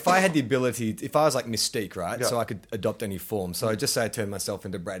had the ability, if I was like Mystique, right? Yeah. So I could adopt any form. So I just say I turned myself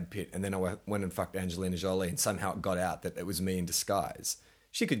into Brad Pitt and then I went and fucked Angelina Jolie and somehow it got out that it was me in disguise.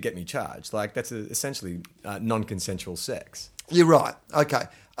 She could get me charged. That's essentially non-consensual sex. You're right. Okay.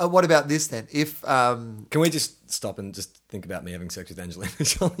 What about this then? If Can we just stop and just think about me having sex with Angelina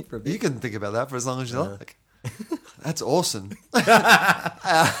Jolie for a bit? You can think about that for as long as you like. That's awesome.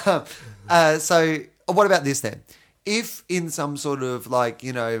 So what about this then? If in some sort of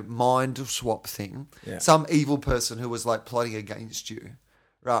mind swap thing, some evil person who was plotting against you,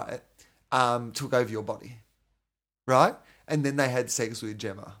 right, took over your body, right, and then they had sex with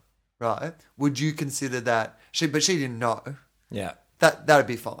Gemma, right? Would you consider that? But she didn't know. Yeah, that'd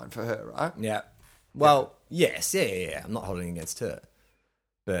be fine for her, right? Yeah. Well, yes, yeah. I'm not holding it against her,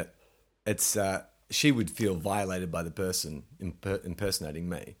 but it's. She would feel violated by the person impersonating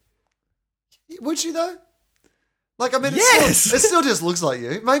me. Would she though? Yes! It still just looks like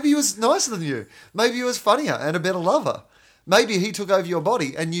you. Maybe he was nicer than you. Maybe he was funnier and a better lover. Maybe he took over your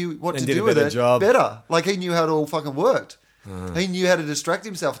body and knew what to do with it better. He knew how it all fucking worked. He knew how to distract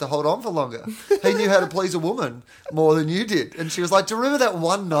himself to hold on for longer. He knew how to please a woman more than you did. And she was like, do you remember that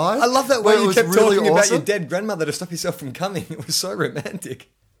one night? I love that way you kept really talking about awesome? your dead grandmother to stop yourself from coming. It was so romantic.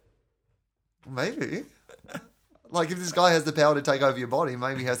 Maybe. If this guy has the power to take over your body,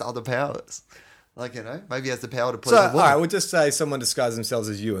 maybe he has other powers. Maybe he has the power to please a woman. All right, we'll just say someone disguises themselves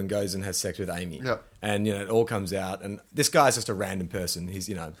as you and goes and has sex with Amy. Yeah. And, it all comes out. And this guy's just a random person.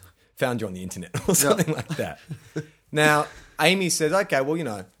 He's, found you on the internet or something like that. Now, Amy says, okay,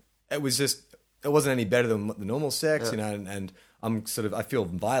 well, it wasn't any better than the normal sex, and I'm I feel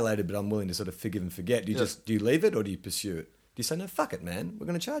violated, but I'm willing to sort of forgive and forget. Do you leave it or do you pursue it? Do you say, no, fuck it, man. We're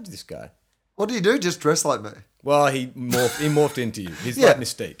going to charge this guy. What do you do? Just dress like me? Well, he morphed into you. He's like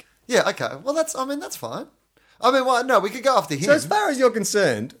Mystique. Yeah, okay. Well, that's fine. We could go after him. So as far as you're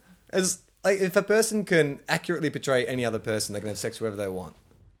concerned, if a person can accurately portray any other person, they can have sex wherever they want.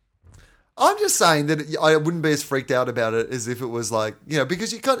 I'm just saying that I wouldn't be as freaked out about it as if it was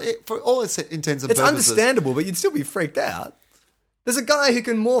because you can't, for all intents and purposes. It's understandable, but you'd still be freaked out. There's a guy who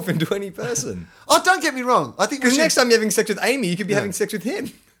can morph into any person. Oh, don't get me wrong. I think because next time you're having sex with Amy, you could be having sex with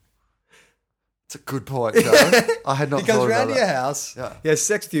him. It's a good point, Joe. I had not thought about that. He comes round to your house. Yeah. He has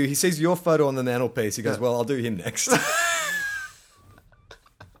sex with you. He sees your photo on the mantelpiece. He goes, well, I'll do him next.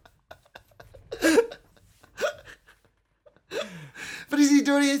 But is he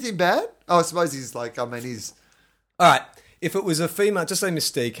doing anything bad? Oh, I suppose he's he's... All right. If it was a female, just say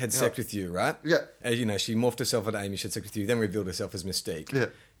Mystique had sex with you, right? Yeah. As she morphed herself into Amy, she had sex with you, then revealed herself as Mystique. Yeah.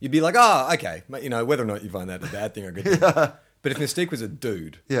 You'd be like, oh, okay. Whether or not you find that a bad thing or a good thing. Yeah. But if Mystique was a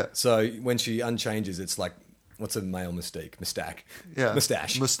dude, so when she unchanges, it's like, what's a male Mystique? Mustache. Yeah.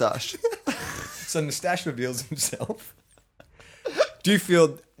 Mustache. So Mustache reveals himself. Do you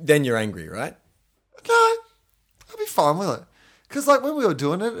feel, then you're angry, right? No, I'll be fine with it. Because like when we were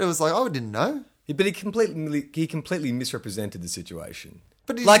doing it, it was like, I didn't know. But he completely misrepresented the situation.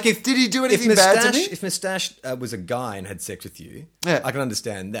 But Did he do anything bad to me? If Moustache was a guy and had sex with you, Yeah. I can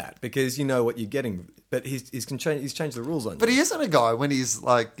understand that because you know what you're getting. But he's changed the rules on you. But he isn't a guy when he's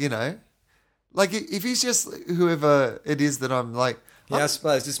like, you know, like if he's just whoever it is that I'm like. Yeah, I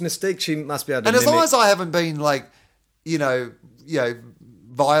suppose this Mystique, she must be able to. And as long mimic- as I haven't been like, you know,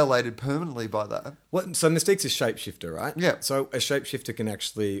 violated permanently by that. What? So Mystique's a shapeshifter, right? Yeah. So a shapeshifter can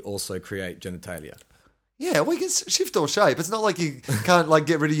actually also create genitalia. Yeah, well, you can shift or shape. It's not like you can't like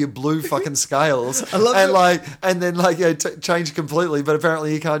get rid of your blue fucking scales I love and then change completely. But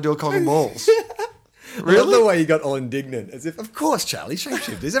apparently you can't do a cock and balls. I love the way you got all indignant, as if, of course, Charlie,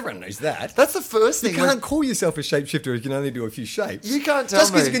 shapeshifters, everyone knows that. That's the first thing. You can't call yourself a shapeshifter if you can only do a few shapes. You can't tell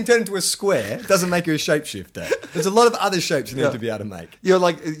Just because me. you can turn into a square doesn't make you a shapeshifter. There's a lot of other shapes you need to be able to make. You're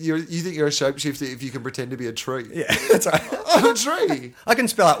like you think you're a shapeshifter if you can pretend to be a tree. Yeah, that's right. I'm a tree. I can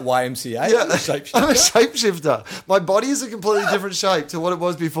spell out YMCA. Yeah, I'm a shapeshifter. I'm a shapeshifter. My body is a completely different shape to what it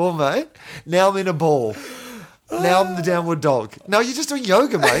was before, mate. Now I'm in a ball. Now I'm the downward dog. No, you're just doing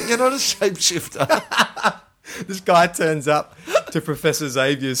yoga, mate. You're not a shapeshifter. This guy turns up to Professor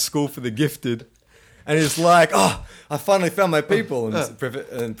Xavier's School for the Gifted and he's like, oh, I finally found my people.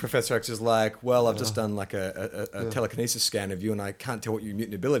 And Professor X is like, well, I've just done like a telekinesis scan of you and I can't tell what your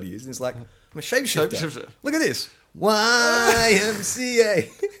mutant ability is. And he's like, I'm a shapeshifter. Look at this. YMCA.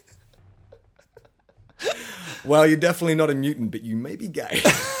 Well, you're definitely not a mutant, but you may be gay.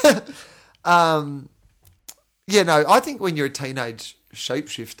 Yeah, no, I think when you're a teenage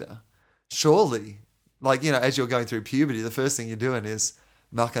shapeshifter, surely, like, you know, as you're going through puberty, the first thing you're doing is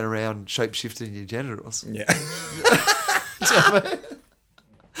mucking around shapeshifting your genitals. Yeah.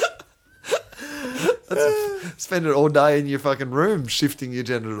 Spend it all day in your fucking room shifting your A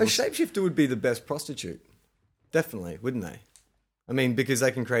genitals. shapeshifter would be the best prostitute. Definitely, wouldn't they? I mean, because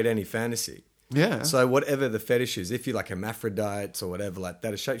they can create any fantasy. Yeah. So whatever the fetish is, if you like hermaphrodites or whatever like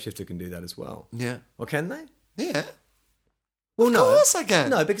that, a shapeshifter can do that as well. Yeah. Or can they? Yeah. Well, Of no. course I can.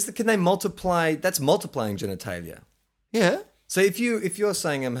 No, because can they multiply? That's multiplying genitalia. Yeah. So if you're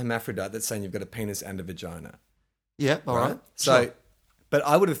saying I'm hermaphrodite, that's saying you've got a penis and a vagina. Yeah. All right. So, Sure. but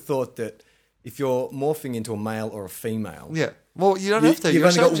I would have thought that if you're morphing into a male or a female, Yeah. Well, you don't have to. You've You're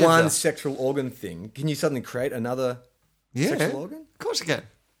only a got shapeshifter. one sexual organ thing. Can you suddenly create another sexual organ? Of course you can.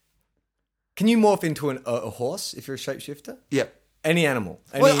 Can you morph into a horse if you're a shapeshifter? Yeah. Any animal,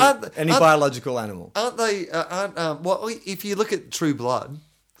 any, Well, aren't- biological animal. Aren't they? Well, if you look at True Blood,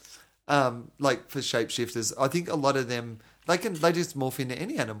 like for shapeshifters, I think a lot of them they just morph into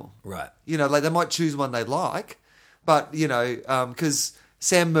any animal. Right. You know, like they might choose one they like, but you know, because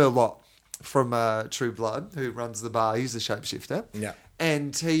Sam Merlot from True Blood, who runs the bar, he's a shapeshifter. Yeah.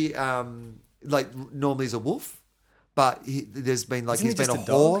 And he like normally is a wolf. But there's been like Isn't he's he been a just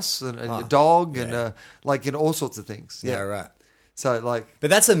a dog? horse and a dog and yeah. like in all sorts of things. Yeah, right. So like, But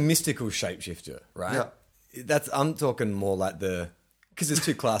that's a mystical shapeshifter, right? Yeah. I'm talking more like because there's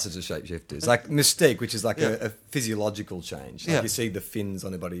two classes of shapeshifters, like Mystique, which is like a physiological change. Like Yeah. you see the fins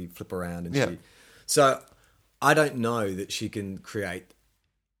on her body flip around, and Yeah. So I don't know that she can create.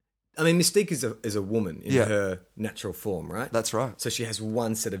 I mean, Mystique is a woman in her natural form, right? that's right. So she has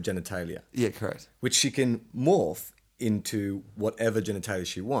one set of genitalia, Yeah, correct. which she can morph into whatever genitalia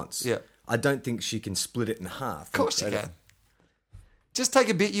she wants. Yeah. I don't think she can split it in half. Of course you can. Just take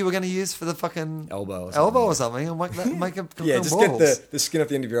a bit you were going to use for the fucking Elbow or something and make a Yeah, just balls. get the skin off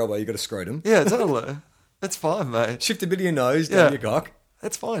the end of your elbow. You got a scrotum. Yeah, totally. That's fine, mate. Shift a bit of your nose down your cock.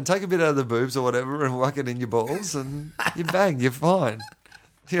 That's fine. Take a bit out of the boobs or whatever and whack it in your balls and you bang, you're fine.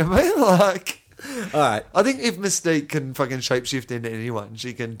 You know what I mean? Like, All right. I think if Mystique can fucking shapeshift into anyone,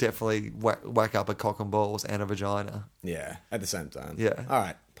 she can definitely whack up a cock and balls and a vagina. Yeah, at the same time. Yeah. All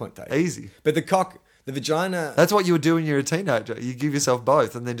right, point taken. Easy. But the vagina... That's what you would do when you're a teenager. You give yourself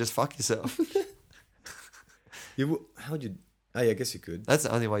both and then just fuck yourself. How would you... Oh, yeah, I guess you could. That's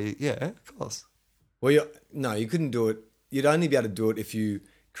the only way you... Yeah, of course. Well, you couldn't do it. You'd only be able to do it if you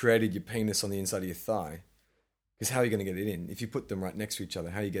created your penis on the inside of your thigh. Because how are you going to get it in? If you put them right next to each other,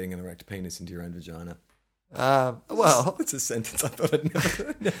 how are you getting an erect penis into your own vagina? Well... That's a sentence I thought I'd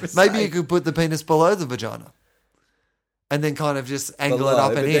never Maybe say. you could put the penis below the vagina. And then kind of just angle Below, it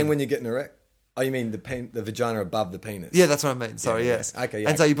up but and then in. when you get an erect... Oh, you mean the vagina above the penis? Yeah, that's what I mean. Sorry, Yeah, yes. okay, yeah.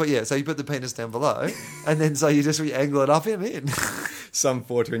 And so you put the penis down below, and then so you just angle it up and in. Some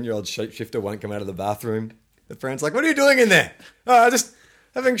 14-year-old shapeshifter won't come out of the bathroom. The parent's like, what are you doing in there? Oh, just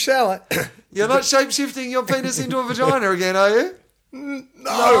having a shower. You're not shape-shifting your penis into a vagina again, are you?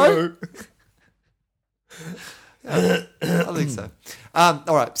 No. I think so. All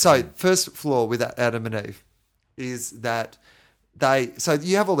right. So first flaw with Adam and Eve is that So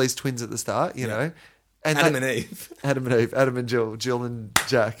you have all these twins at the start, you know. And Adam and Eve. Adam and Eve. Adam and Jill and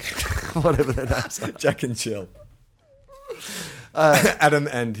Jack. Whatever their names are. Jack and Jill. Adam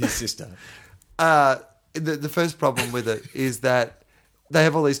and his sister. The first problem with it is that they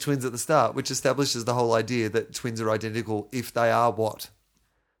have all these twins at the start, which establishes the whole idea that twins are identical if they are what?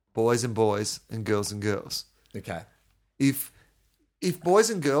 Boys and boys and girls and girls. Okay. If boys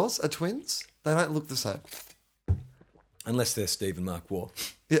and girls are twins, they don't look the same. Unless they're Steve and Mark Waugh.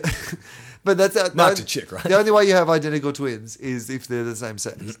 Yeah. But that's Mark's a chick, right? The only way you have identical twins is if they're the same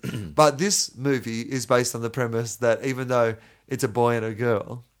sex. But this movie is based on the premise that even though it's a boy and a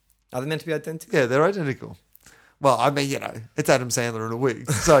girl, Are they meant to be identical? yeah, they're identical. Well, I mean, you know, it's Adam Sandler in a wig,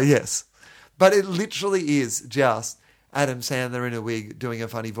 so yes. But it literally is just Adam Sandler in a wig doing a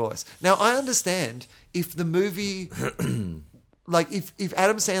funny voice. Now, I understand if the movie, like if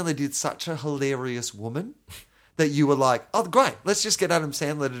Adam Sandler did such a hilarious woman that you were like, oh, great, let's just get Adam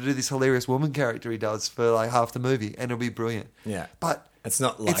Sandler to do this hilarious woman character he does for like half the movie and it'll be brilliant. Yeah. But it's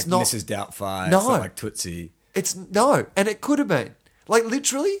not like Mrs. Doubtfire. No. It's not like Tootsie. And it could have been. Like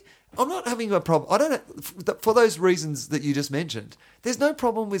literally, I'm not having a problem. I don't know, for those reasons that you just mentioned, there's no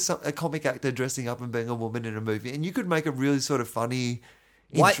problem with a comic actor dressing up and being a woman in a movie. And you could make a really sort of funny,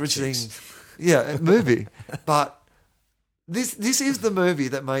 White interesting chicks. movie. But this is the movie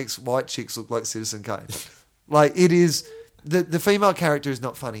that makes white chicks look like Citizen Kane. Like it is, the female character is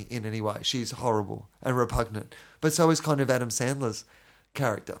not funny in any way. She's horrible and repugnant. But so is kind of Adam Sandler's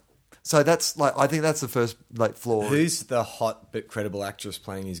character. So that's like, I think that's the first like flaw. Who's the hot but credible actress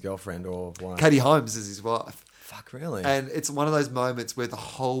playing his girlfriend or wife? Katie Holmes is his wife. Fuck, really? And it's one of those moments where the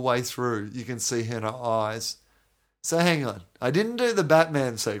whole way through you can see her in her eyes. So hang on. I didn't do the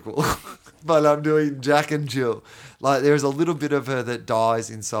Batman sequel, but I'm doing Jack and Jill. Like there's a little bit of her that dies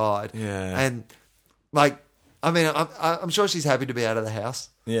inside. Yeah. And like, I mean, I'm sure she's happy to be out of the house.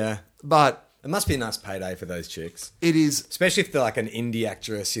 Yeah. But it must be a nice payday for those chicks. it is. Especially if they're like an indie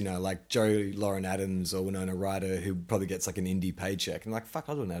actress, you know, like Joe Lauren Adams or Winona Ryder, who probably gets like an indie paycheck. And like, fuck,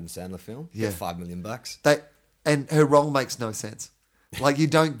 I'll do an Adam Sandler film. Yeah. Get $5 million. And her role makes no sense. Like you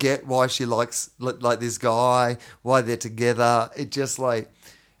don't get why she likes like this guy, why they're together. It just like,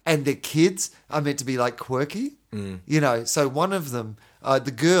 and their kids are meant to be like quirky, you know. So one of them,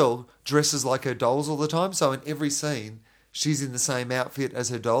 the girl dresses like her dolls all the time. So in every scene, she's in the same outfit as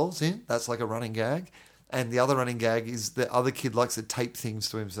her dolls in. That's like a running gag. And the other running gag is the other kid likes to tape things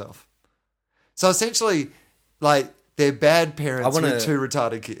to himself. So essentially, like they're bad parents with two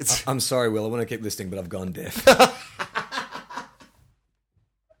retarded kids. I'm sorry, Will. I want to keep listening, but I've gone deaf.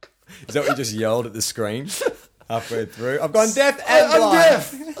 Is that what you just yelled at the screen halfway through? I've gone deaf and I'm blind.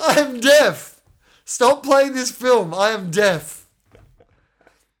 deaf. I'm deaf. Stop playing this film. I am deaf.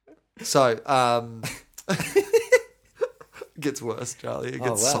 So, it gets worse, Charlie. It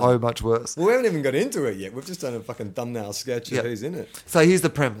gets so much worse. Well, we haven't even got into it yet. We've just done a fucking thumbnail sketch of who's in it. So here's the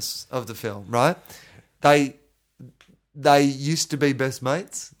premise of the film, right? They used to be best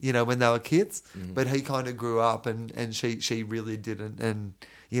mates, you know, when they were kids, but he kind of grew up and she really didn't. And,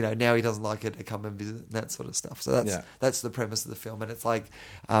 you know, now he doesn't like her to come and visit and that sort of stuff. So that's the premise of the film. And it's like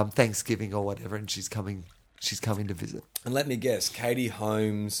Thanksgiving or whatever, and she's coming to visit. And let me guess, Katie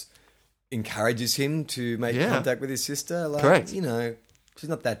Holmes encourages him to make contact with his sister. Like, correct. You know, she's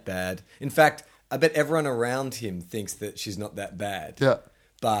not that bad. In fact, I bet everyone around him thinks that she's not that bad. Yeah.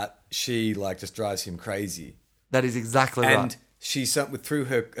 But she like just drives him crazy. That is exactly right. And she through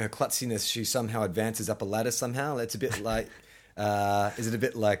her klutziness, she somehow advances up a ladder somehow. It's a bit like, is it a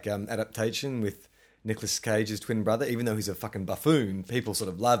bit like Adaptation with Nicolas Cage's twin brother? Even though he's a fucking buffoon, people sort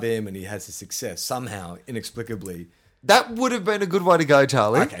of love him and he has a success somehow, inexplicably. That would have been a good way to go,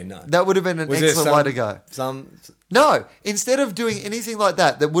 Charlie. Okay, no. That would have been an excellent way to go. No, instead of doing anything like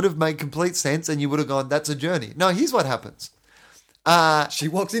that would have made complete sense and you would have gone, that's a journey. No, here's what happens. She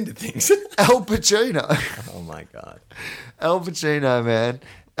walks into things. Al Pacino. Oh, my God. Al Pacino, man.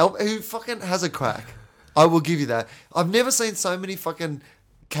 Who fucking has a crack. I will give you that. I've never seen so many fucking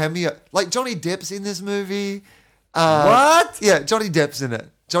cameo. Like, Johnny Depp's in this movie. What? Yeah, Johnny Depp's in it.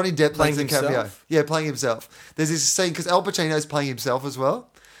 Johnny Depp Playing plays a cameo. himself? Yeah, playing himself. There's this scene, because Al Pacino's playing himself as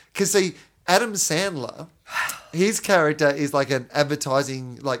well. Because, see, Adam Sandler, his character is like an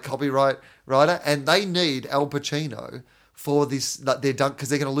advertising, like, copyright writer, and they need Al Pacino for this, like, because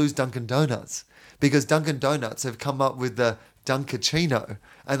they're going to lose Dunkin' Donuts. Because Dunkin' Donuts have come up with the Dunkachino,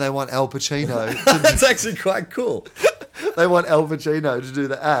 and they want Al Pacino. That's actually quite cool. They want Al Pacino to do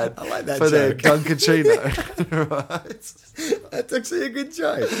the ad I like that for their joke. Dunkachino. Right? That's actually a good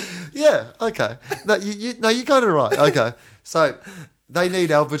joke. Yeah, okay. No, you got it right. Okay. So they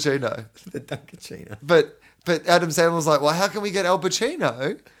need Al Pacino. The Dunkachino. But But Adam Sandler was like, well, how can we get Al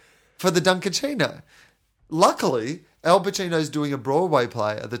Pacino for the Dunkaccino? Luckily, Al Pacino's doing a Broadway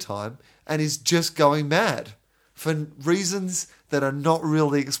play at the time and is just going mad for reasons that are not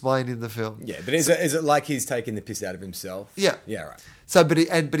really explained in the film. Yeah, but is it like he's taking the piss out of himself? Yeah. Yeah, right. So, but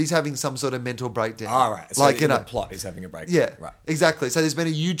he's having some sort of mental breakdown. All right. So like, the plot is having a breakdown. Yeah, Right. exactly. So there's been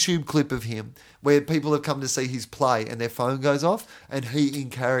a YouTube clip of him where people have come to see his play and their phone goes off and he, in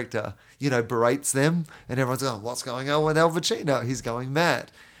character, berates them and everyone's going, what's going on with Al Pacino? He's going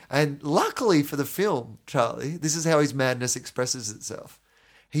mad. And luckily for the film, Charlie, this is how his madness expresses itself.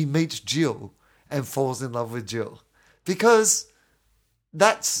 He meets Jill and falls in love with Jill. Because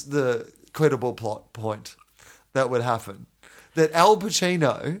that's the credible plot point that would happen. That Al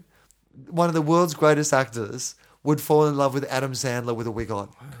Pacino, one of the world's greatest actors, would fall in love with Adam Sandler with a wig on.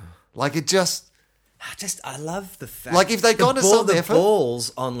 Like it just... I love the fact... Like if they'd gone to some effort... The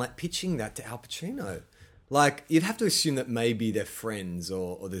balls on like pitching that to Al Pacino. Like you'd have to assume that maybe they're friends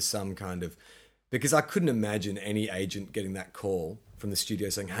or there's some kind of... Because I couldn't imagine any agent getting that call from the studio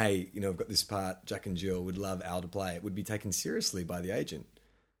saying, hey, I've got this part, Jack and Jill would love Al to play. It would be taken seriously by the agent.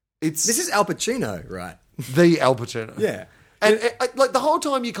 This is Al Pacino, right? The Al Pacino. Yeah. And like the whole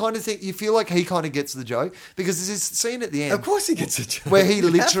time you kind of think, you feel like he kind of gets the joke because there's this scene at the end. Of course he gets a joke. Where he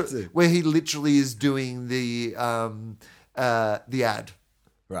literally is doing the ad.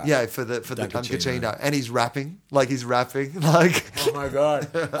 Right. Yeah, for the Dunkaccino. And he's rapping. Like oh my God.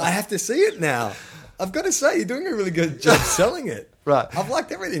 I have to see it now. I've got to say, you're doing a really good job selling it. Right. I've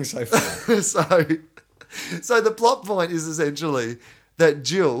liked everything so far. So the plot point is essentially that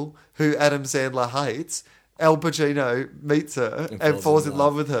Jill, who Adam Sandler hates, Al Pacino meets her and falls in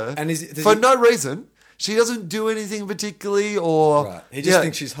love with her. And for no reason. She doesn't do anything particularly or... Right. He just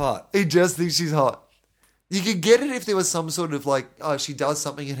thinks she's hot. He just thinks she's hot. You could get it if there was some sort of like, she does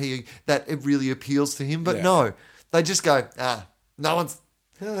something and that it really appeals to him. But no, they just go, no one's...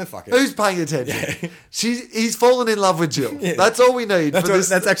 fuck it. Who's paying attention? Yeah. He's fallen in love with Jill. Yeah. That's all we need.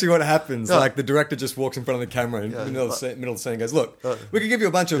 That's actually what happens. Like the director just walks in front of the camera in the middle of the scene and goes, look, we could give you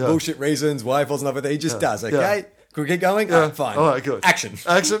a bunch of bullshit reasons why he falls in love with her. He just does, okay? Yeah. Can we keep going? Yeah. Fine. All right, good. Action.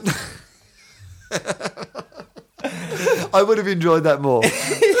 I would have enjoyed that more.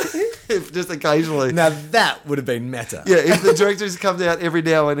 If just occasionally. Now that would have been meta. Yeah, if the director just comes out every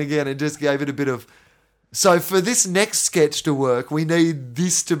now and again and just gave it a bit of... So for this next sketch to work, we need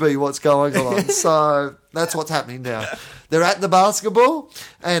this to be what's going on. So that's what's happening now. They're at the basketball,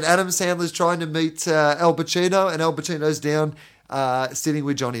 and Adam Sandler's trying to meet Al Pacino, and Al Pacino's down sitting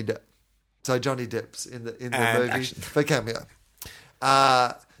with Johnny Depp. So Johnny Depp's in the movie action. for cameo.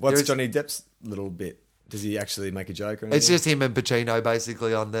 What's Johnny Depp's little bit? Does he actually make a joke or anything? It's just him and Pacino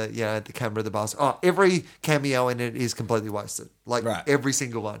basically on the camera of the basketball. Every cameo in it is completely wasted. Like every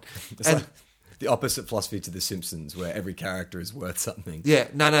single one. It's like the opposite philosophy to The Simpsons, where every character is worth something. Yeah,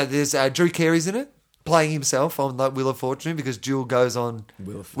 no. There's Drew Carey's in it, playing himself on like Wheel of Fortune because Jill goes on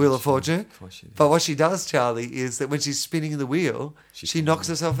Wheel of Fortune. But what she does, Charlie, is that when she's spinning the wheel, she knocks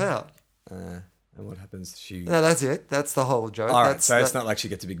herself out. And what happens? No, that's it. That's the whole joke. All right, so it's not like she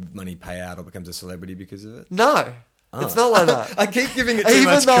gets a big money payout or becomes a celebrity because of it? No. It's not like that. I keep giving it too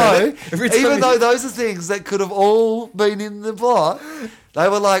much credit. Even though those are things that could have all been in the plot, they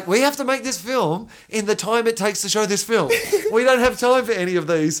were like, we have to make this film in the time it takes to show this film. We don't have time for any of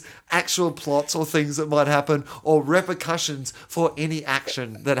these actual plots or things that might happen or repercussions for any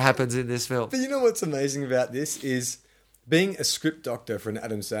action that happens in this film. But you know what's amazing about this is being a script doctor for an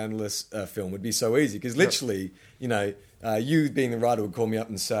Adam Sandler film would be so easy because literally, you being the writer would call me up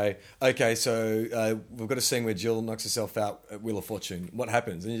and say, okay, so we've got a scene where Jill knocks herself out at Wheel of Fortune. What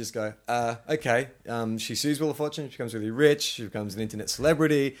happens? And you just go, okay, she sues Wheel of Fortune, she becomes really rich, she becomes an internet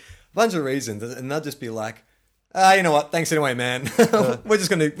celebrity, a bunch of reasons. And they'll just be like, you know what, thanks anyway, man. We're just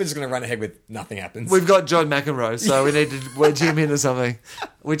gonna run ahead with nothing happens. We've got John McEnroe, so we need to wedge him into something,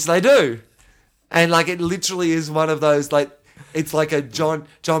 which they do. And like it literally is one of those, like, it's like a John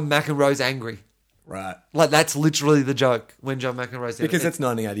McEnroe's angry. Right. Like that's literally the joke when John McEnroe's in because it's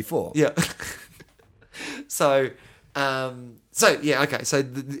 1984. Yeah. So yeah, okay. So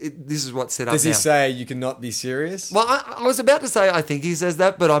this is what's set up. Does he say you cannot be serious? Well, I was about to say I think he says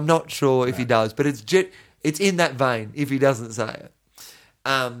that, but I'm not sure if he does. But it's in that vein if he doesn't say it.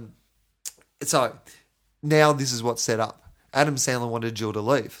 So now this is what's set up. Adam Sandler wanted Jill to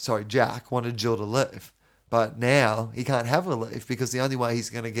leave. Sorry, Jack wanted Jill to leave. But now he can't have her leave because the only way he's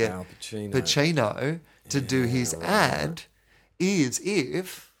going to get Pacino to do his ad is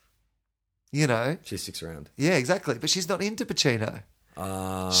if, she sticks around. Yeah, exactly. But she's not into Pacino.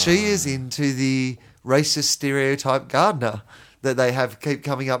 She is into the racist stereotype gardener that they keep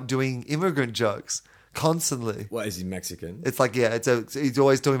coming up doing immigrant jokes constantly. What, is he Mexican? It's like, he's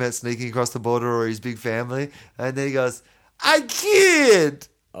always talking about sneaking across the border or his big family. And then he goes, I kid!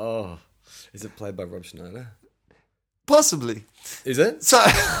 Oh, is it played by Rob Schneider? Possibly. Is it? So,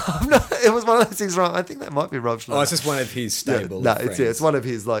 it was one of those things wrong. I think that might be Rob Schneider. Oh, it's just one of his stable. No, of friends. it's one of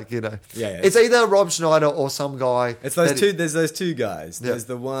his, like, you know. Yeah. It's either Rob Schneider or some guy. It's those two. There's those two guys. There's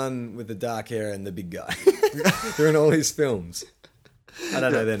the one with the dark hair and the big guy. They're in all his films. I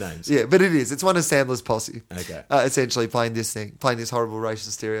don't know their names. Yeah, but it is. It's one of Sandler's posse. Okay. Essentially playing this horrible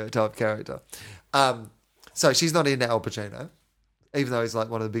racial stereotype character. So she's not into Al Pacino, even though he's like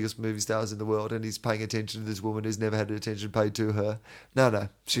one of the biggest movie stars in the world, and he's paying attention to this woman who's never had attention paid to her. No,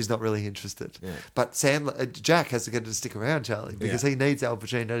 she's not really interested. Yeah. But Jack has to get her to stick around, Charlie, because he needs Al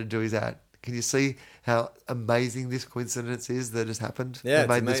Pacino to do his ad. Can you see how amazing this coincidence is that has happened? Yeah,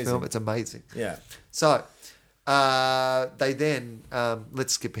 They made it's this amazing. film. It's amazing. Yeah. So they then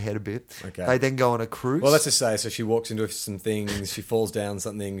let's skip ahead a bit. Okay. They then go on a cruise. Well, let's just say, so she walks into some things, she falls down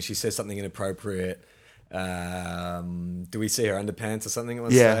something, she says something inappropriate. Do we see her underpants or something at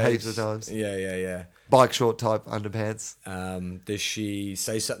one stage? Heaps of times. Yeah. Bike short type underpants. Does she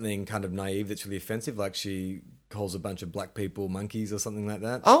say something kind of naive that's really offensive, like she calls a bunch of black people monkeys or something like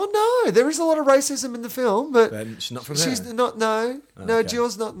that? Oh no, there is a lot of racism in the film, but She's not from she's her. not. No, okay.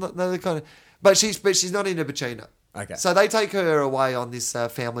 Jill's not the kind of. But she's not into Pacino. Okay. So they take her away on this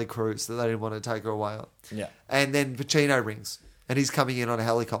family cruise that they didn't want to take her away on. Yeah. And then Pacino rings, and he's coming in on a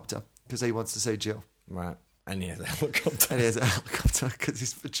helicopter because he wants to see Jill. Right. And he has a helicopter. And he has a helicopter because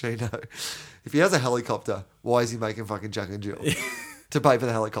he's Pacino. If he has a helicopter, why is he making fucking Jack and Jill? To pay for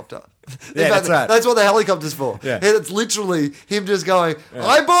the helicopter. Yeah, that's right. That's what the helicopter's for. Yeah. And it's literally him just going,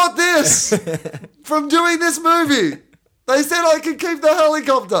 I bought this from doing this movie. They said I could keep the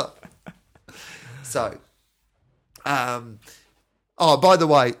helicopter. So, by the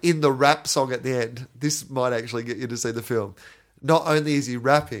way, in the rap song at the end, this might actually get you to see the film. Not only is he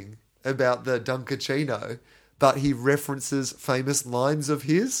rapping about the Dunkachino, but he references famous lines of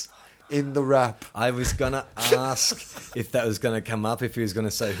his in the rap. I was going to ask if that was going to come up, if he was going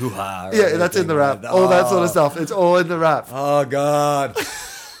to say hoo-ha. or Yeah, that's in the rap. anything. All that sort of stuff. It's all in the rap. Oh, God.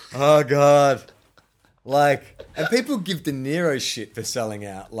 Oh, God. Like, and people give De Niro shit for selling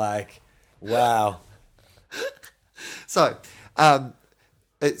out. Like, wow. So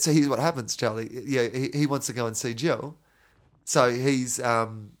here's what happens, Charlie. Yeah, he wants to go and see Jill. So he's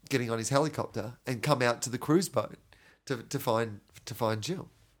getting on his helicopter and come out to the cruise boat to find Jill.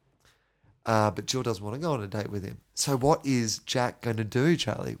 But Jill doesn't want to go on a date with him. So what is Jack going to do,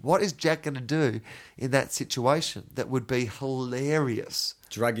 Charlie? What is Jack going to do in that situation that would be hilarious?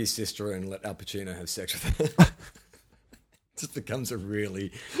 Drug his sister and let Al Pacino have sex with her. Just becomes a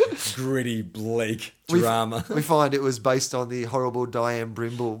really gritty, bleak drama. We find it was based on the horrible Diane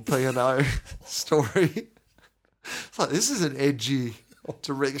Brimble P&O story. It's like, this is an edgy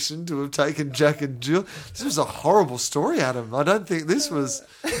direction to have taken Jack and Jill. This was a horrible story, Adam. I don't think this was...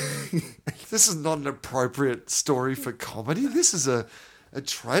 This is not an appropriate story for comedy. This is a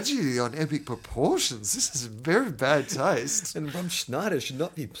tragedy on epic proportions. This is very bad taste. And Rob Schneider should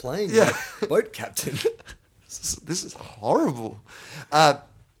not be playing Yeah. the boat captain. This is horrible.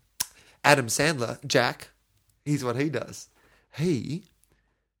 Adam Sandler, Jack, here's what he does. He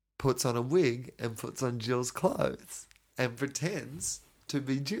puts on a wig and puts on Jill's clothes and pretends to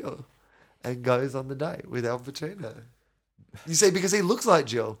be Jill and goes on the date with Al Pacino. You see, because he looks like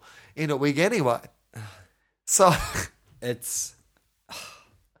Jill in a wig anyway. So It's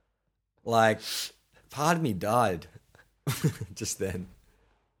like, part of me died just then.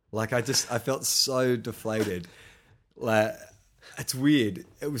 Like, I felt so deflated. Like, it's weird.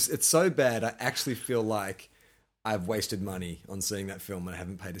 It's so bad. I actually feel like I've wasted money on seeing that film and I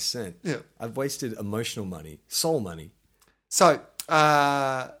haven't paid a cent. Yeah. I've wasted emotional money, soul money. So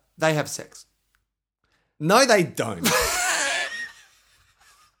they have sex. No, they don't.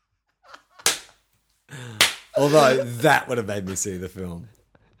 Although that would have made me see the film.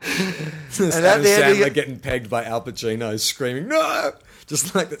 And at Adam the end, Sandler getting pegged by Al Pacino, screaming "No!"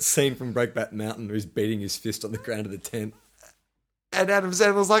 Just like that scene from Breakback Mountain, where he's beating his fist on the ground of the tent. And Adam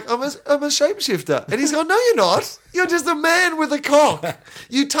Sandler's like, I'm a shapeshifter. And he's gone, no, you're not. You're just a man with a cock.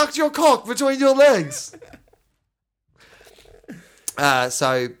 You tucked your cock between your legs.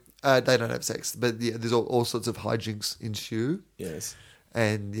 So they don't have sex. But yeah, there's all sorts of hijinks ensue. Yes.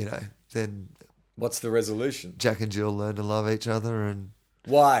 And, then What's the resolution? Jack and Jill learn to love each other. And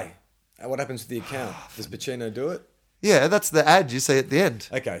Why? What happens to the account? Does Pacino do it? yeah, that's the ad you see at the end.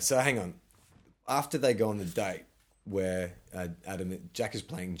 Okay, so hang on. After they go on the date where Jack is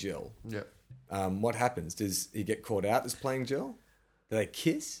playing Jill, Yeah. what happens? Does he get caught out as playing Jill? Do they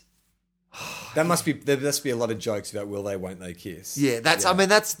kiss? There must be a lot of jokes about will they, won't they kiss. Yeah, I mean,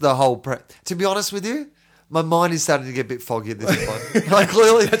 that's the whole... To be honest with you, my mind is starting to get a bit foggy at this point.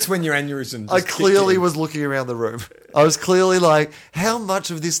 That's when your aneurysm just I clearly kicked in. was looking around the room. I was clearly like, how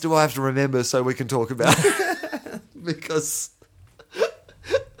much of this do I have to remember so we can talk about it? Because,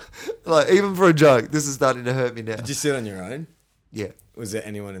 like, even for a joke, this is starting to hurt me now. Did you sit on your own? Yeah. Was there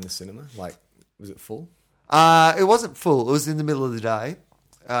anyone in the cinema? Like, was it full? It wasn't full. It was in the middle of the day.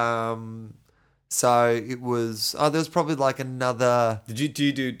 So it was. There was probably like another. Did you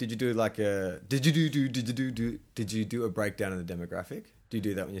do a breakdown of the demographic? Do you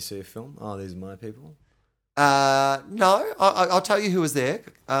do that when you see a film? Oh, these are my people. No. I'll tell you who was there.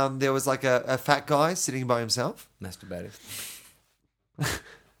 There was like a fat guy sitting by himself. Masturbating.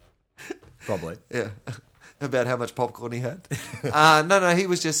 Probably. Yeah. About how much popcorn he had. No, he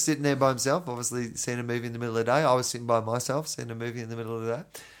was just sitting there by himself, obviously seeing a movie in the middle of the day. I was sitting by myself, seeing a movie in the middle of the day.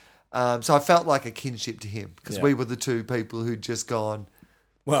 So I felt like a kinship to him because we were the two people who'd just gone,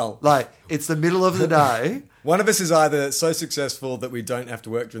 well, like, it's the middle of the day. One of us is either so successful that we don't have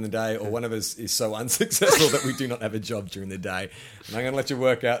to work during the day, or one of us is so unsuccessful that we do not have a job during the day. And I'm going to let you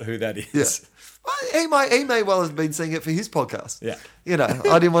work out who that is. Yeah. Well, he may well have been seeing it for his podcast. Yeah. You know,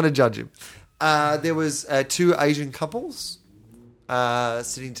 I didn't want to judge him. There was two Asian couples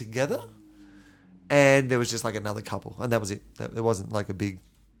sitting together, and there was just like another couple, and that was it. There wasn't like a big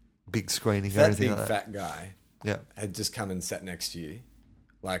screening or That anything big like that. fat guy had just come and sat next to you,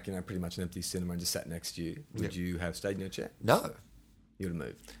 like, you know, pretty much an empty cinema, and just sat next to you. Would you have stayed in your chair? No. You would have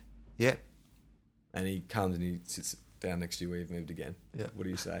moved. Yeah. And he comes and he sits down next to you where you've moved again. Yeah. What do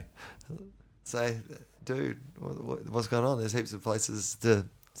you say? Say, dude, what's going on? There's heaps of places to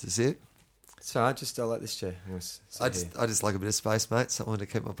sit. So I like this chair. I just like a bit of space, mate. Somewhere to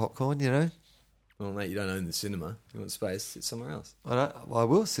keep my popcorn, you know. Well, mate, you don't own the cinema. You want space, sit somewhere else. I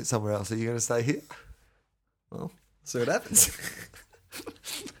will sit somewhere else. Are you going to stay here? Well, see what happens.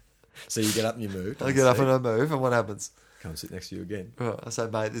 So you get up and you move. I get up and I move, and what happens? Come sit next to you again. Right, I say,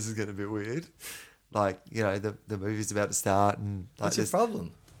 mate, this is getting a bit weird. Like, you know, the movie's about to start, and like, What's your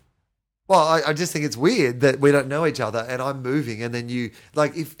problem? Well, I just think it's weird that we don't know each other, and I'm moving, and then you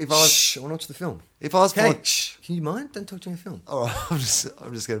like if I was Shh, I want to watch the film. if I was Hey, shh, can you mind? Don't talk during the film. all right, I'm just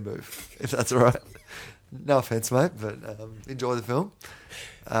going to move if that's all right. No offense, mate, but enjoy the film.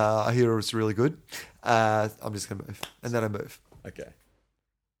 I hear it's really good. I'm just going to move, and then I move. Okay.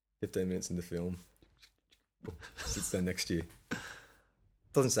 15 minutes in the film. Sits down next to you.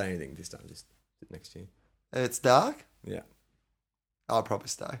 Doesn't say anything this time, just sit next to you. It's dark. Yeah. I'll probably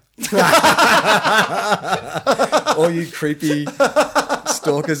stay. All you creepy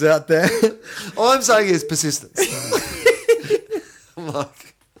stalkers out there. All I'm saying is persistence. I'm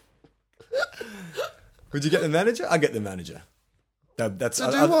like, Would you get the manager? I get the manager. That's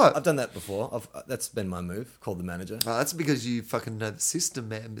what? I've done that before. That's been my move. Called the manager. oh, that's because you fucking know the system,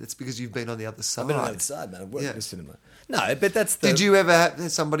 man. It's because you've been on the other side. I've been on the other side, man. I've worked Yeah. in the cinema. No, but that's the... Did you ever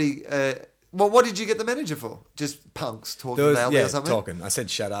have somebody? Well, what did you get the manager for? Just punks talking There was, loudly yeah, or something? talking. I said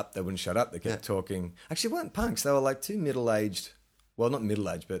shut up. They wouldn't shut up. They kept talking. Actually, they weren't punks. They were like two middle-aged... Well, not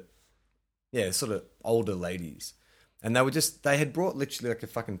middle-aged, but... Yeah, sort of older ladies. And they had brought literally like a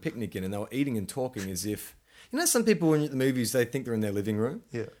fucking picnic in, and they were eating and talking as if... You know, some people when you're at the movies, they think they're in their living room.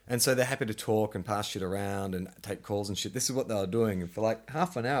 Yeah. And so they're happy to talk and pass shit around and take calls and shit. This is what they were doing. And for like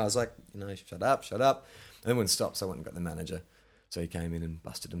half an hour, I was like, you know, shut up. And then when it stopped, so I went and got the manager. So he came in and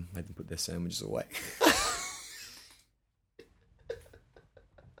busted them, made them put their sandwiches away.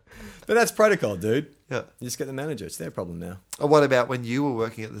 But that's protocol, dude. Yeah. You just get the manager. It's their problem now. Or what about when you were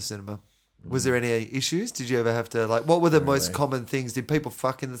working at the cinema? Was there any issues? Did you ever have to, like, what were the most common things? Did people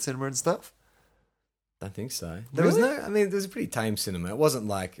fuck in the cinema and stuff? I don't think so. There was no... I mean, there was a pretty tame cinema. It wasn't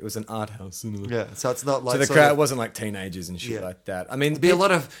like... It was an art house cinema. Yeah, so it's not like... So the sort crowd of- wasn't like teenagers and shit Yeah. like that. I mean... There'd be a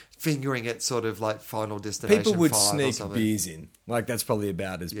lot of fingering at sort of like Final Destination People would 5 or sneak something. beers in. Like, that's probably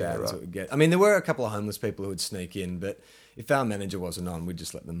about as bad as right. it would get. I mean, there were a couple of homeless people who would sneak in, but if our manager wasn't on, we'd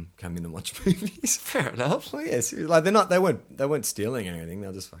just let them come in and watch movies. Fair enough. Well, yeah, seriously. Like, they weren't stealing anything. They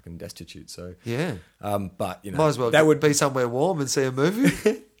were just fucking destitute. So, Yeah. but, you know, Might as well that would be somewhere warm and see a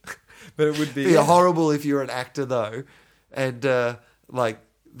movie. but it would be... It'd be horrible if you're an actor though, and like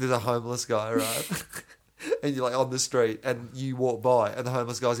there's a homeless guy, right? And you're like on the street, and you walk by, and the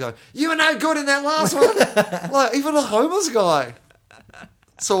homeless guy's going, "You were no good in that last one." Like even a homeless guy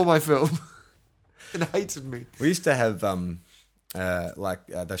saw my film and hated me. We used to have,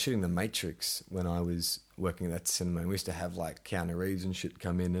 they're shooting The Matrix when I was working at that cinema. And we used to have like Keanu Reeves and shit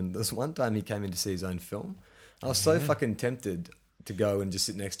come in. And there was one time he came in to see his own film. I was so fucking tempted to go and just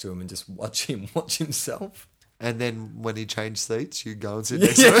sit next to him and just watch him watch himself. And then when he changed seats, you go and sit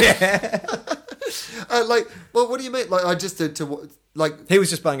next to him. Well, what do you mean? Like, I just like. He was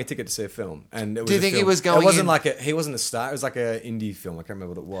just buying a ticket to see a film, and it was Do you a think he film. was going It wasn't in- like he wasn't a star. It was like an indie film. I can't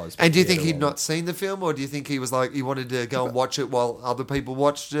remember what it was. And do you think Theatre he'd or- not seen the film, or do you think he was like he wanted to go and watch it while other people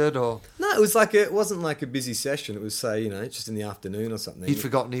watched it, or No, it wasn't like a busy session. It was say just in the afternoon or something. he'd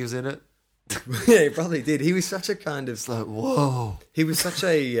forgotten he was in it? Yeah, he probably did. He was such a kind of. It's like, whoa. He was such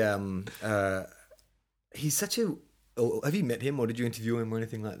a. He's such a. Have you met him, or did you interview him, or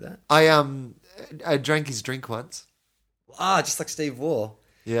anything like that? I drank his drink once. Just like Steve Waugh.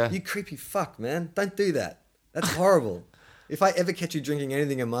 Yeah. You creepy fuck, man! Don't do that. That's horrible. If I ever catch you drinking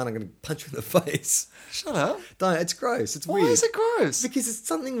anything in mine, I'm going to punch you in the face. Shut up. Don't. It's gross. It's Why weird. is it gross? Because it's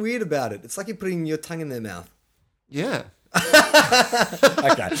something weird about it. It's like you're putting your tongue in their mouth. Yeah.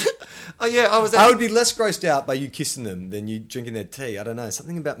 Okay. Oh yeah, I would be less grossed out by you kissing them than you drinking their tea. I don't know.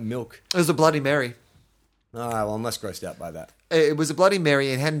 Something about milk. It was a Bloody Mary. All right, well, I'm less grossed out by that. It was a Bloody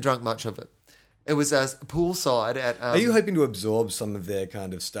Mary and hadn't drunk much of it. It was a poolside at. Are you hoping to absorb some of their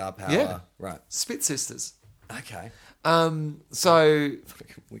kind of star power? Yeah. Right. Spit Sisters? Okay. So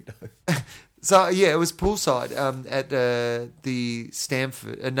Fucking weirdo. So yeah, it was poolside at the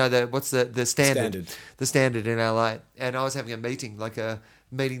Stanford. What's the Standard? The Standard in LA. And I was having a meeting, like a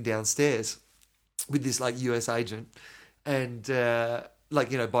meeting downstairs, with this like US agent, and by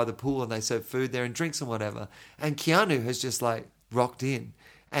the pool, and they serve food there and drinks and whatever. And Keanu has just like rocked in,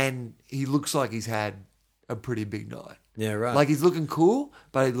 and he looks like he's had a pretty big night. Yeah, right. Like he's looking cool,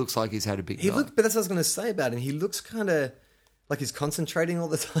 but he looks like he's had a big night. But that's what I was going to say about him. He looks kind of like he's concentrating all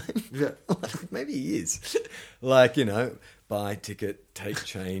the time. Yeah. Like, maybe he is. Buy ticket, take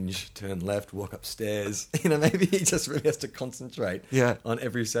change, turn left, walk upstairs. Maybe he just really has to concentrate on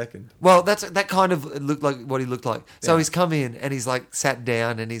every second. Well, that kind of looked like what he looked like. So Yeah. he's come in and he's like sat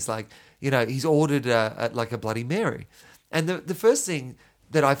down and he's like, he's ordered like a Bloody Mary. And the first thing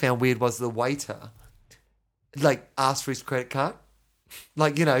that I found weird was the waiter like asked for his credit card.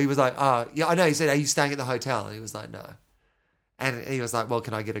 He was like, yeah, I know. He said, are you staying at the hotel? And he was like, no. And he was like, well,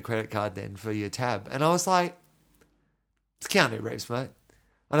 can I get a credit card then for your tab? And I was like, it's Keanu Reeves, mate.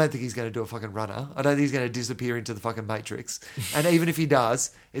 I don't think he's going to do a fucking runner. I don't think he's going to disappear into the fucking Matrix. And even if he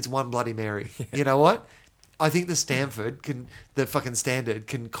does, it's one Bloody Mary. You know what? I think the Standard can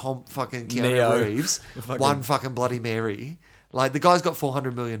comp fucking Keanu Neo. Reeves one fucking Bloody Mary. Like, the guy's got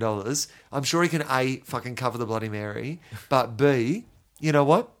 $400 million. I'm sure he can A, fucking cover the Bloody Mary, but B, you know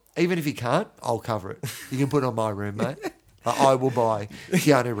what? Even if he can't, I'll cover it. You can put it on my room, mate. I will buy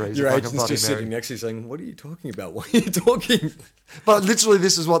Keanu Reeves Your a fucking agent's Bloody just Mary. sitting next to you saying, what are you talking about? Why are you talking? But literally,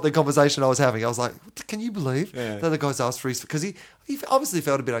 this is what the conversation I was having. I was like, can you believe Yeah. that the guy's asked for his... Because he obviously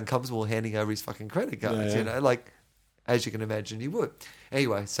felt a bit uncomfortable handing over his fucking credit cards, Yeah. like, as you can imagine he would.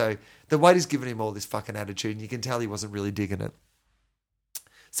 Anyway, so the waiter's giving him all this fucking attitude, and you can tell he wasn't really digging it.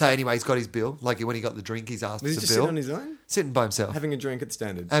 So anyway, he's got his bill. Like, when he got the drink, he's asked Was he for just bill. sitting on his own? Sitting by himself. Having a drink at the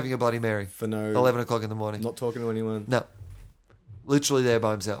Standard? Having a Bloody Mary. For no... 11 o'clock in the morning. Not talking to anyone? No. Literally there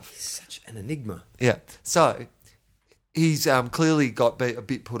by himself. Such an enigma. Yeah. So he's clearly got a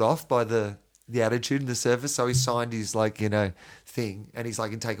bit put off by the attitude and the service. So he signed his thing, and he's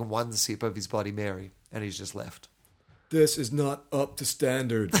taken one sip of his Bloody Mary, and he's just left. This is not up to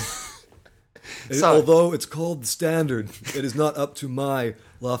standard. So- Although it's called the Standard, it is not up to my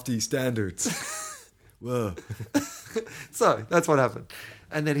lofty standards. Whoa. So that's what happened,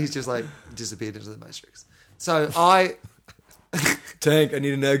 and then he's just disappeared into the Matrix. So Tank, I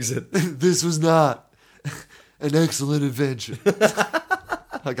need an exit. this was not an excellent adventure.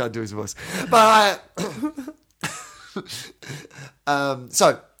 I can't do his voice, but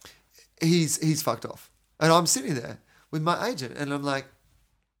so he's fucked off, and I'm sitting there with my agent, and I'm like,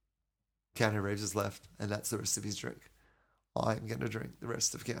 Keanu Reeves has left, and that's the rest of his drink. I'm going to drink the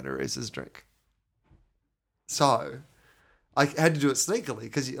rest of Keanu Reeves' drink. So I had to do it sneakily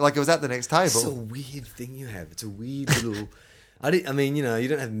because it was at the next table. It's a weird thing you have. It's a weird little... you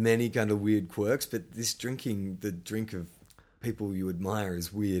don't have many kind of weird quirks, but this drinking the drink of people you admire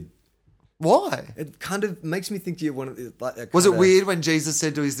is weird. Why? It kind of makes me think you want to... Was it weird when Jesus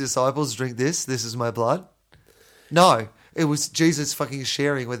said to his disciples, drink this is my blood? No, it was Jesus fucking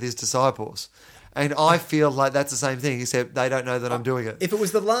sharing with his disciples. And I feel like that's the same thing, except they don't know that I'm doing it. If it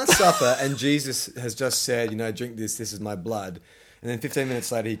was the Last Supper and Jesus has just said, drink this is my blood, and then 15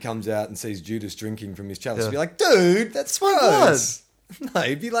 minutes later he comes out and sees Judas drinking from his chalice, Yeah. you'd be like, dude, that's my blood. gross. No,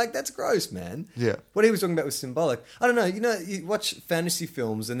 he'd be like, that's gross, man. Yeah. What he was talking about was symbolic. I don't know. You watch fantasy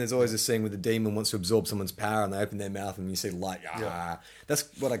films and there's always a scene where the demon wants to absorb someone's power and they open their mouth and you see light. Yeah. That's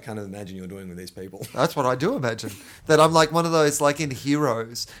what I kind of imagine you're doing with these people. That's what I do imagine. That I'm like one of those, like in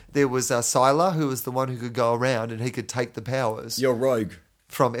Heroes, there was Sylar, who was the one who could go around and he could take the powers You're rogue.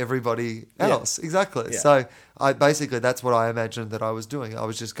 from everybody else. Yeah. Exactly. Yeah. So basically that's what I imagined that I was doing. I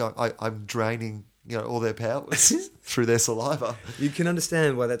was just going, I'm draining, all their powers through their saliva. You can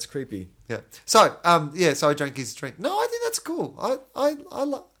understand why that's creepy. Yeah. So, so I drank his drink. No, I think that's cool.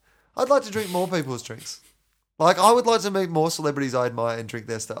 I'd like to drink more people's drinks. Like, I would like to meet more celebrities I admire and drink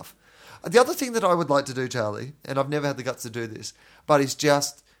their stuff. The other thing that I would like to do, Charlie, and I've never had the guts to do this, but is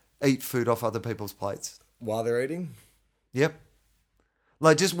just eat food off other people's plates. While they're eating? Yep.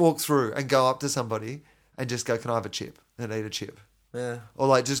 Like, just walk through and go up to somebody and just go, can I have a chip? And eat a chip. Yeah. Or,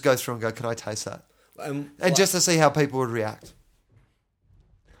 like, just go through and go, can I taste that? And like- just to see how people would react.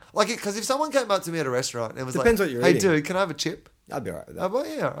 Like, because if someone came up to me at a restaurant and was Depends like, what you're hey, eating. dude, can I have a chip? I'd be all right with that. I'm like,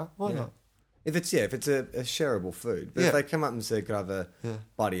 yeah, all right. Why not? If it's a shareable food. But Yeah. if they come up and say, could I have a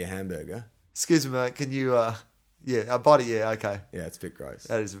bite of your hamburger? Excuse me, mate, can you, a body, yeah, okay. Yeah, it's a bit gross.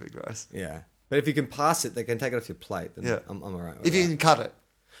 That is a bit gross. Yeah. But if you can pass it, they can take it off your plate. Then Yeah. I'm all right with If you that. can cut it.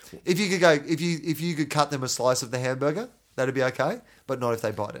 If you could go, if you could cut them a slice of the hamburger, that'd be okay, but not if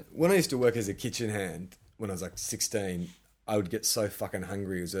they bite it. When I used to work as a kitchen hand, when I was like 16, I would get so fucking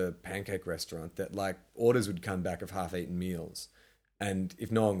hungry. It was a pancake restaurant that like orders would come back of half-eaten meals. And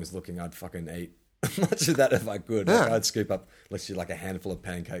if no one was looking, I'd fucking eat as much of that if I could. Like, Yeah. I'd scoop up literally like a handful of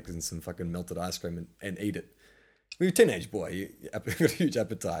pancakes and some fucking melted ice cream and eat it. When you're a teenage boy, you've got a huge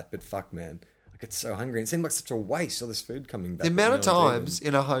appetite, but fuck, man. I get so hungry. It seemed like such a waste, all this food coming back. The amount of that no one's times eaten.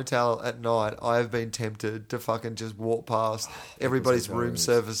 in a hotel at night I have been tempted to fucking just walk past everybody's room homes.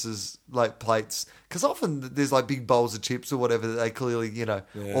 services like plates, because often there's like big bowls of chips or whatever that they clearly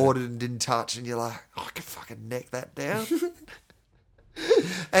ordered and didn't touch, and you're like, I could fucking neck that down.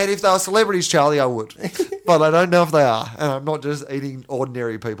 And if they were celebrities, Charlie, I would, but I don't know if they are, and I'm not just eating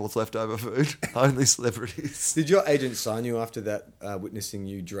ordinary people's leftover food, only celebrities. Did your agent sign you after that, witnessing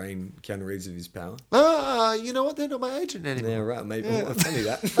you drain Keanu Reeves of his power? You know what? They're not my agent anymore. Yeah, right. Maybe I'll tell you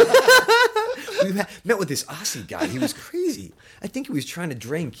that. We met with this Aussie guy. He was crazy. I think he was trying to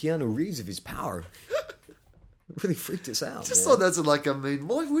drain Keanu Reeves of his power. It really freaked us out. Just man. thought that's like, I mean,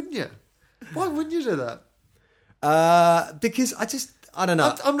 why wouldn't you? Why wouldn't you do that? Because I don't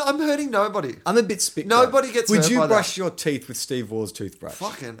know. I'm hurting nobody. I'm a bit spit. Nobody gets Would hurt you by brush that. your teeth with Steve Waugh's toothbrush?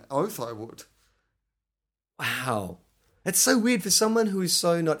 Fucking oath I would. Wow. It's so weird for someone who is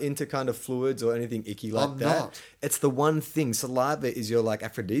so not into kind of fluids or anything icky like I'm that. not. It's the one thing. Saliva is your like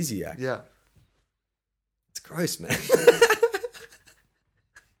aphrodisiac. Yeah. It's gross, man.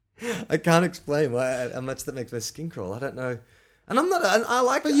 I can't explain how much that makes my skin crawl. I don't know. And I'm not. I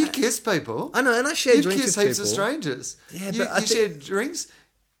like. But you kiss people. I know, and I share You drinks kiss with heaps of people. strangers. Yeah, you, but I you think- share drinks.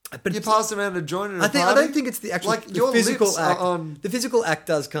 But You pass around a joint at a I party. don't think it's the actual like the your physical lips act. are on. The physical act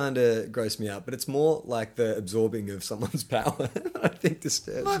does kind of gross me out, but it's more like the absorbing of someone's power. I think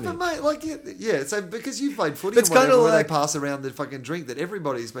disturbs No, me. but mate, like yeah. So because you played footy, It's and whatever, kinda where like- they pass around the fucking drink that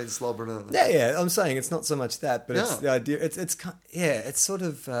everybody's been slobbering on. Yeah. I'm saying it's not so much that, but it's Yeah. the idea. It's sort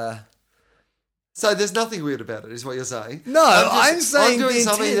of. So there's nothing weird about it, is what you're saying. No, I'm saying I'm doing the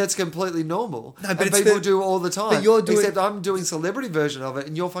something intent. that's completely normal. No, but and it's people the- do all the time. but you're doing- Except I'm doing celebrity version of it,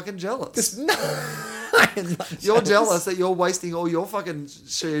 and you're fucking jealous. No, I'm not You're jealous that you're wasting all your fucking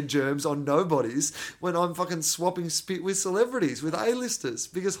shared germs on nobodies when I'm fucking swapping spit with celebrities, with A-listers,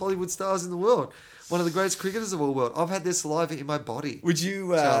 biggest Hollywood stars in the world, one of the greatest cricketers of the world. I've had their saliva in my body. Would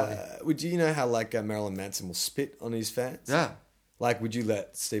you? Charlie. Would you know how like Marilyn Manson will spit on his fans? Yeah, Like, would you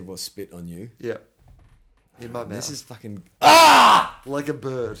let Steve Waugh spit on you? yeah. In my mouth. This is fucking. Like a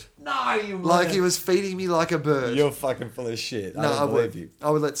bird. No, you. Like he was feeding me like a bird. You're fucking full of shit. I No, don't I believe would. you.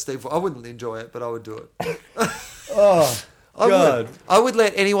 I would let Steve. I wouldn't enjoy it, but I would do it. Oh, I God. would. I would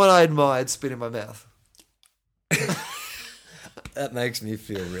let anyone I admired spit in my mouth. That makes me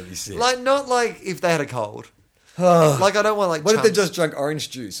feel really sick. Like not like if they had a cold. Like I don't want like. What if they chunks. just drank orange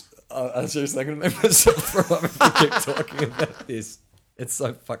juice? I'm seriously going to make myself throw up if we keep talking about this. It's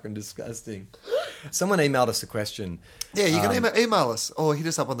so fucking disgusting. Someone emailed us a question. Yeah, you can email us or hit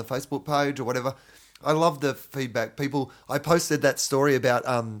us up on the Facebook page or whatever. I love the feedback. I posted that story about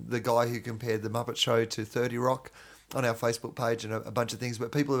the guy who compared the Muppet Show to 30 Rock on our Facebook page and a bunch of things.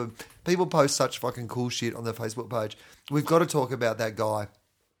 But people post such fucking cool shit on the Facebook page. We've got to talk about that guy.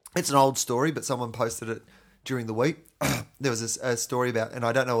 It's an old story, but someone posted it during the week. There was a story about, and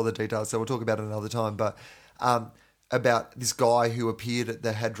I don't know all the details, so we'll talk about it another time, but about this guy who appeared at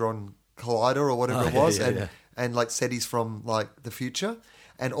the Hadron Collider or whatever it was, and like said he's from like the future.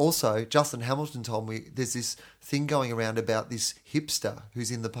 And also, Justin Hamilton told me there's this thing going around about this hipster who's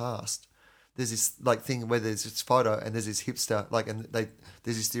in the past. There's this like thing where there's this photo and there's this hipster, like, and there's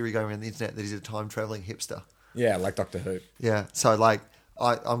this theory going around the internet that he's a time traveling hipster. Yeah, like Doctor Who. Yeah, so like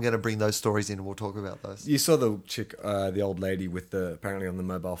I'm going to bring those stories in and we'll talk about those. You saw the chick, the old lady with apparently on the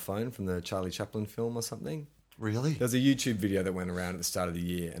mobile phone from the Charlie Chaplin film or something. Really? There's a YouTube video that went around at the start of the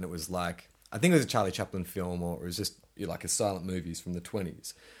year, and it was like, I think it was a Charlie Chaplin film, or it was just like a silent movies from the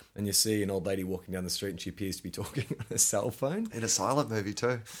 20s. And you see an old lady walking down the street, and she appears to be talking on a cell phone. In a silent movie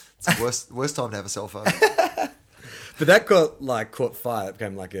too. It's the worst time to have a cell phone. But that caught fire. It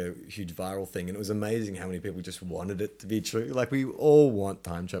became like a huge viral thing, and it was amazing how many people just wanted it to be true. Like, we all want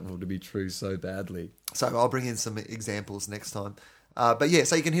time travel to be true so badly. So I'll bring in some examples next time. But yeah,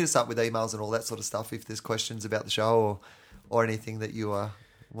 so you can hit us up with emails and all that sort of stuff if there's questions about the show or anything that you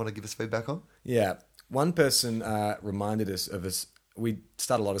want to give us feedback on. Yeah. One person reminded us of us. We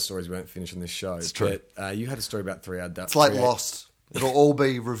start a lot of stories we won't finish in this show. It's true. But you had a story about 3 Hour. It's like Lost. It'll all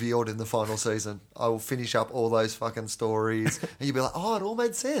be revealed in the final season. I will finish up all those fucking stories, and you'll be like, "Oh, it all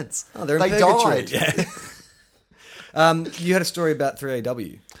made sense. Oh, they died." Yeah. You had a story about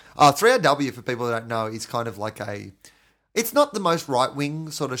 3AW. 3AW, for people that don't know, is kind of like it's not the most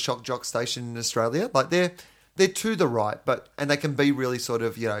right-wing sort of shock jock station in Australia. Like they're to the right, and they can be really sort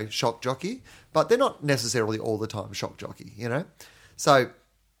of, shock jockey, but they're not necessarily all the time shock jockey, So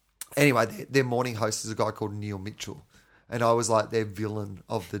anyway, their morning host is a guy called Neil Mitchell, and I was like their villain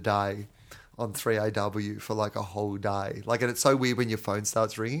of the day on 3AW for like a whole day. Like, and it's so weird when your phone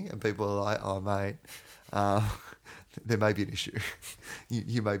starts ringing and people are like, "Oh, mate, there may be an issue.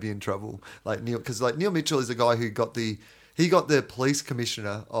 you may be in trouble." Like Neil, because like Neil Mitchell is a guy who got the police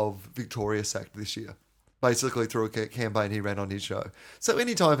commissioner of Victoria sacked this year, basically through a campaign he ran on his show. So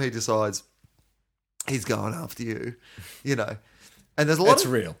anytime he decides he's going after you, and there's a lot. It's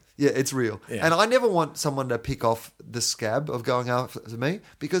real. Yeah, it's real. Yeah. And I never want someone to pick off the scab of going after me,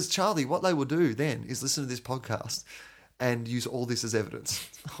 because Charlie, what they will do then is listen to this podcast and use all this as evidence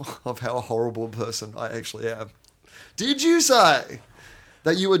of how a horrible person I actually am. Did you say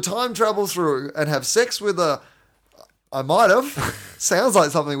that you would time travel through and have sex with I might have. Sounds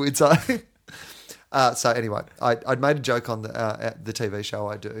like something we'd say. So anyway, I'd made a joke on the TV show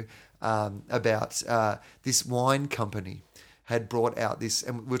I do about this wine company had brought out this,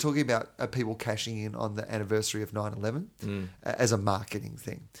 and we're talking about people cashing in on the anniversary of 9/11 as a marketing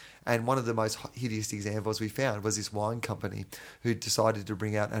thing. And one of the most hideous examples we found was this wine company who decided to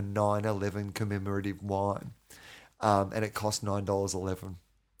bring out a 9/11 commemorative wine, and it cost $9.11.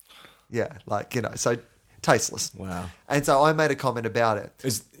 Yeah, so tasteless. Wow. And so I made a comment about it.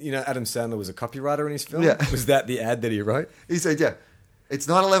 Adam Sandler was a copywriter in his film? Yeah. Was that the ad that he wrote? He said, yeah, it's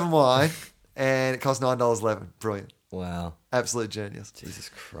 9/11 wine and it costs $9.11. Brilliant. Wow. Absolute genius. Jesus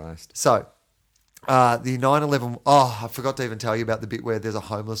Christ. So, the 9/11... Oh, I forgot to even tell you about the bit where there's a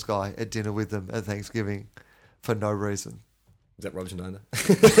homeless guy at dinner with them at Thanksgiving for no reason. Is that Rob Schneider?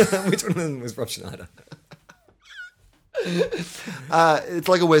 Which one of them was Rob Schneider? It's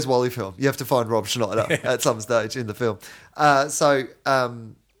like a Where's Wally film. You have to find Rob Schneider at some stage in the film. My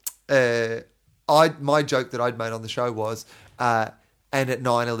joke that I'd made on the show was, and at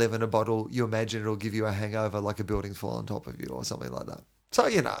 9/11 a bottle, you imagine it'll give you a hangover like a building's fall on top of you or something like that. So,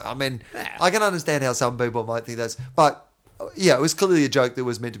 I can understand how some people might think that's... But, yeah, it was clearly a joke that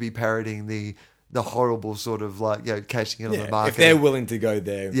was meant to be parodying the horrible sort of cashing in on the market. If they're willing to go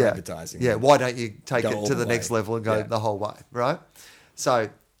there for advertising. Yeah, why don't you take Go it all to the the next way. level and go Yeah. the whole way, right? So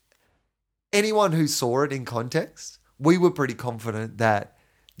anyone who saw it in context, we were pretty confident that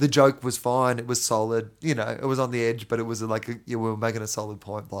the joke was fine, it was solid, it was on the edge, but it was we were making a solid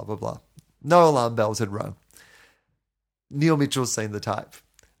point, blah, blah, blah. No alarm bells had rung. Neil Mitchell's seen the tape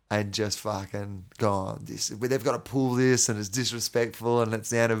and just fucking gone, they've got to pull this and it's disrespectful and it's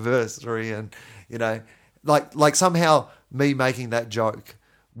the anniversary and, like somehow me making that joke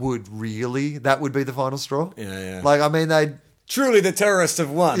that would be the final straw. Yeah. They'd... Truly the terrorists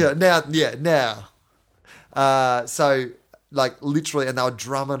have won. Now. So, literally, and they were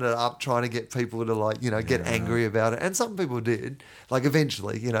drumming it up, trying to get people to, get angry about it. And some people did.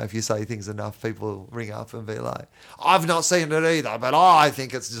 Eventually, if you say things enough, people ring up and be like, "I've not seen it either, but I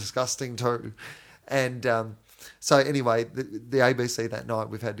think it's disgusting too." And so anyway, the ABC that night,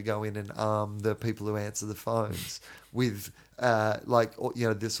 we've had to go in and arm the people who answer the phones with,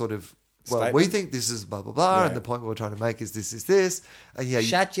 this sort of... Well, Statement? we think this is blah, blah, blah, Yeah. and the point we're trying to make is this. And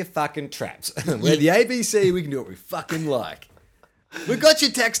Shut your fucking traps. We're the ABC, we can do what we fucking like. We got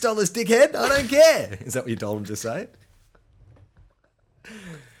your tax dollars, dickhead. I don't care. Is that what you told him to say?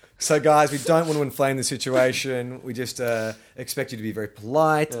 So, guys, we don't want to inflame the situation. We just expect you to be very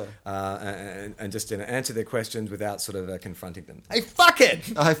polite and just answer their questions without sort of confronting them. Hey, fuck it!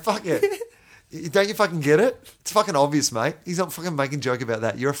 Hey, fuck it. Don't you fucking get it? It's fucking obvious, mate. He's not fucking making a joke about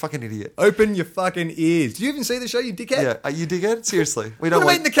that. You're a fucking idiot. Open your fucking ears. Do you even see the show, you dickhead? Yeah, you dickhead? Seriously. We What don't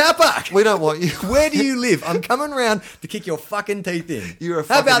about in the car park? We don't want you. Where do you live? I'm coming around to kick your fucking teeth in. You're a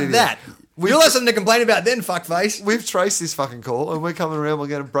How fucking about idiot. that? You're not something to complain about then, fuckface. We've traced this fucking call and we're coming around. We're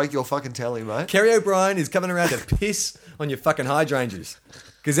going to break your fucking telly, mate. Kerry O'Brien is coming around to piss on your fucking hydrangeas.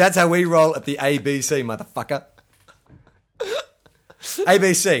 Because that's how we roll at the ABC, motherfucker.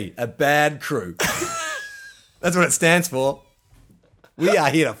 ABC, a bad crew. That's what it stands for. We are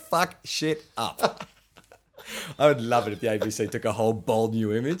here to fuck shit up. I would love it if the ABC took a whole bold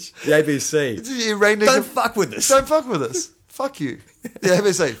new image. The ABC. Don't fuck with us. Don't fuck with us. Fuck you. The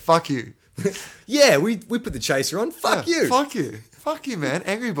ABC, fuck you. Yeah, we put the chaser on. Fuck you. Fuck you. Fuck you, man.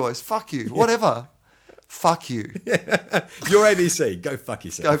 Angry Boys, fuck you. Whatever. Fuck you. Your ABC. Go fuck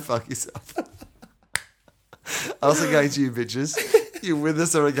yourself. Go fuck yourself. Us against you, bitches. You with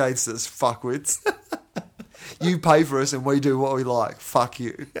us or against us, fuckwits. You pay for us and we do what we like. Fuck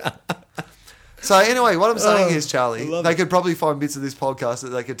you. So anyway, what I'm saying is, Charlie, they could probably find bits of this podcast that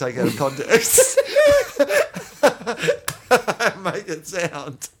they could take out of context. And make it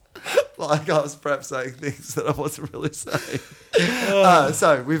sound like I was perhaps saying things that I wasn't really saying.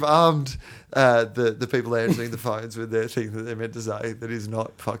 So we've armed the people answering the phones with their thing that they're meant to say that is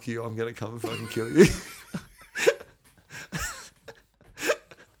not, fuck you, I'm going to come and fucking kill you.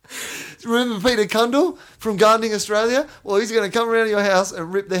 Remember Peter Cundall from Gardening Australia? Well, he's going to come around your house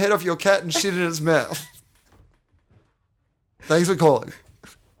and rip the head off your cat and shit in its mouth. Thanks for calling.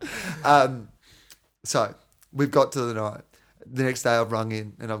 So we've got to the night. The next day I've rung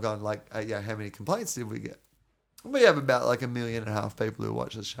in and I've gone like, how many complaints did we get? We have about like 1.5 million people who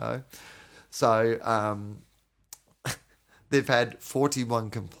watch the show. So they've had 41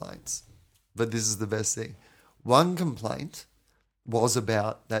 complaints. But this is the best thing. One complaint was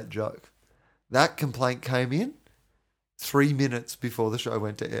about that joke. That complaint came in 3 minutes before the show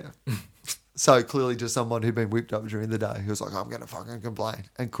went to air. So clearly just someone who'd been whipped up during the day who was like, I'm going to fucking complain,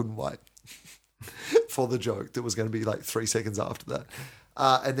 and couldn't wait for the joke that was going to be like 3 seconds after that.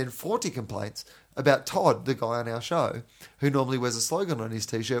 And then 40 complaints about Todd, the guy on our show, who normally wears a slogan on his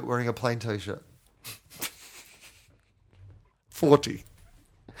T-shirt wearing a plain T-shirt. 40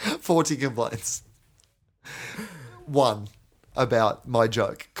 complaints. One about my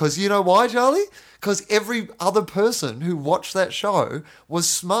joke. Because you know why, Charlie? Because every other person who watched that show was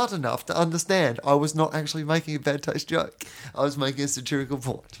smart enough to understand I was not actually making a bad taste joke. I was making a satirical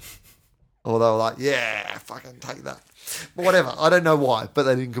point. Or they were like, yeah, fucking take that. But whatever. I don't know why, but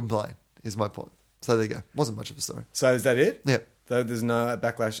they didn't complain, is my point. So there you go. Wasn't much of a story. So is that it? Yeah. So there's no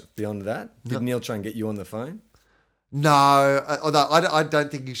backlash beyond that? Did Neil try and get you on the phone? No. Although I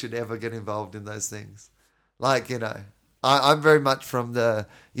don't think you should ever get involved in those things. Like, I'm very much from the,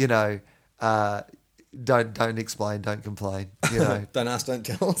 don't explain, don't complain. Don't ask, don't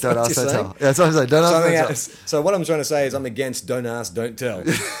tell. Don't ask, don't tell. Yeah, that's what I'm saying. Don't ask, don't tell. So what I'm trying to say is I'm against don't ask, don't tell.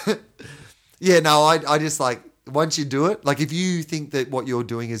 Yeah, no, I just like, once you do it, like if you think that what you're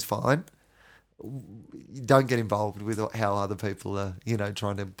doing is fine, don't get involved with how other people are,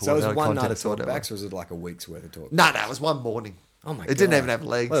 trying to pull So it it was out of one night of context or whatever. talkbacks, or was it like a week's worth of talk? No, it was one morning. Oh my God. It didn't even have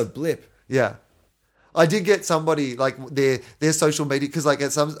legs. What a blip. Yeah. I did get somebody, like, their social media, because, like,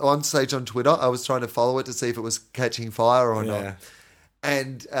 at one stage on Twitter, I was trying to follow it to see if it was catching fire or not.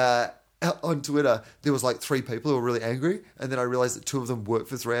 And on Twitter, there was, like, 3 people who were really angry, and then I realised that 2 of them worked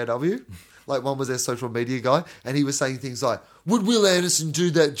for 3AW. Like, one was their social media guy, and he was saying things like, would Wil Anderson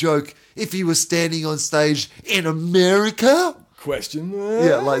do that joke if he was standing on stage in America? Question.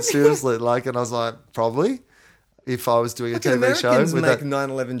 Yeah, like, seriously, like, and I was like, probably. If I was doing a TV show. Americans make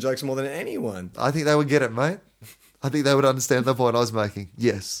 9/11 jokes more than anyone. I think they would get it, mate. I think they would understand the point I was making.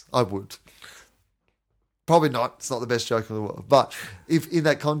 Yes, I would. Probably not. It's not the best joke in the world. But if in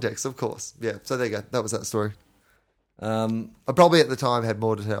that context, of course. Yeah, so there you go. That was that story. I probably at the time had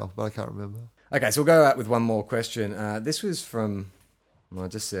more to tell, but I can't remember. Okay, so we'll go out with one more question. This was from, it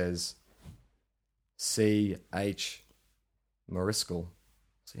just says C.H. Mariscal.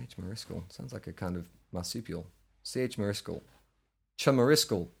 C.H. Mariscal. Sounds like a kind of marsupial. C.H. Mariscal.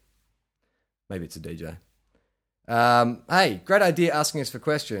 Chamariscal. Maybe it's a DJ. Hey, great idea asking us for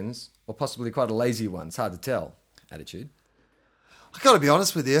questions, or possibly quite a lazy one. It's hard to tell. Attitude. I got to be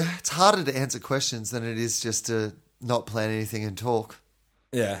honest with you. It's harder to answer questions than it is just to not plan anything and talk.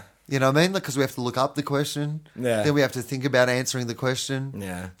 Yeah. You know what I mean? Because we have to look up the question. Yeah. Then we have to think about answering the question.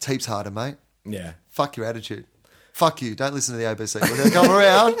 Yeah. It's heaps harder, mate. Yeah. Fuck your attitude. fuck you, don't listen to the ABC. We're going to come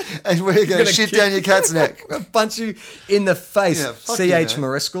around and we're going to shit down your cat's neck. Punch you in the face. Yeah, fuck you, C.H. man.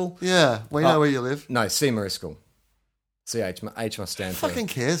 Mariscal. Yeah, we know where you live. No, C. Mariscal. C.H. H must stand for... Fucking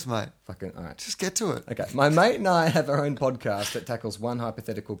cares, mate. Fucking, all right. Just get to it. Okay, my mate and I have our own podcast that tackles one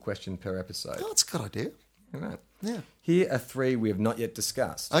hypothetical question per episode. Oh, that's a good idea. All right. Yeah. Here are 3 we have not yet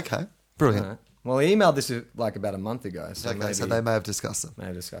discussed. Okay, brilliant. All right. Well, he emailed this like about a month ago. So Okay, so they may have discussed them. may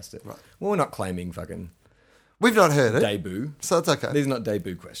have discussed it. Right. Well, we're not claiming fucking We've not heard it, debut. so it's okay. These are not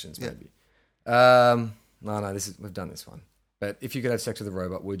debut questions, maybe. No, we've done this one. But if you could have sex with a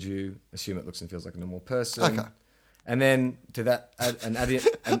robot, would you assume it looks and feels like a normal person? Okay. And then to that,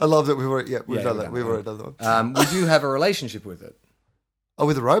 I love that we've already done that. We've already done that one. would you have a relationship with it? Oh,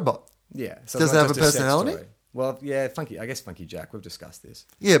 with a robot? Yeah. So Does it's it not have a just sex personality? toy. Well, yeah, I guess Funky Jack. We've discussed this.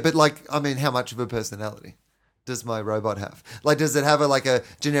 Yeah, but how much of a personality does my robot have? Like, does it have a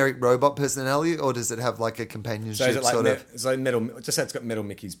generic robot personality, or does it have like a companionship So is it like sort of? it's like Metal? Just say it's got Metal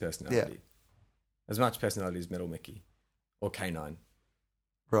Mickey's personality. Yeah. As much personality as Metal Mickey, or K9,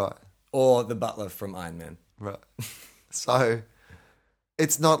 Right, or the butler from Iron Man. right. So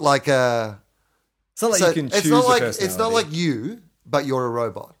it's not like a. It's not like you can choose it's not a like personality. it's not like you, but you're a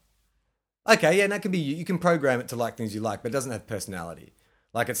robot. Okay, yeah, and that can be you. You can program it to like things you like, but it doesn't have personality.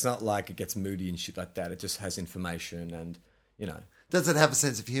 Like, it's not like it gets moody and shit like that. It just has information and, Does it have a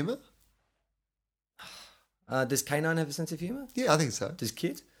sense of humor? Does K9 have a sense of humor? Yeah, I think so. Does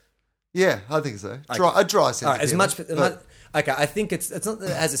Kid? Yeah, I think so. Okay. A dry sense All right, of humor. Okay, I think it's not that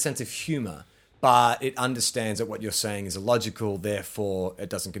it has a sense of humor, but it understands that what you're saying is illogical, therefore it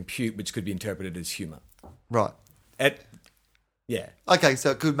doesn't compute, which could be interpreted as humor. Right. Yeah. Okay,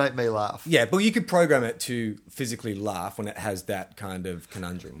 so it could make me laugh. Yeah, but you could program it to physically laugh when it has that kind of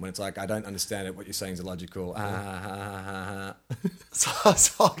conundrum. When it's like, I don't understand it, what you're saying is illogical. So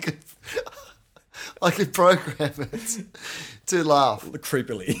I could program it to laugh.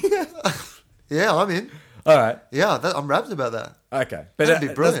 Creepily. Yeah, I'm in. All right. Yeah, I'm rapt about that. Okay. But That'd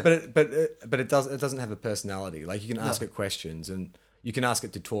be brilliant. But it doesn't have a personality. Like, you can ask it questions and you can ask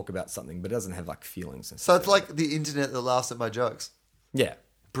it to talk about something, but it doesn't have like feelings. So it's like the internet that laughs at my jokes. Yeah.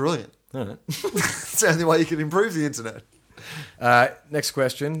 Brilliant. All right. It's the only way you can improve the internet. Next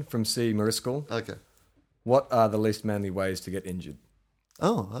question from C. Mariscal. Okay. What are the least manly ways to get injured?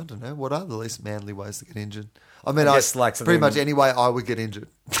 Oh, I don't know. What are the least manly ways to get injured? I mean, I guess like pretty much any way I would get injured.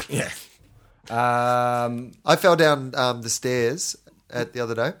 Yeah. I fell down the stairs the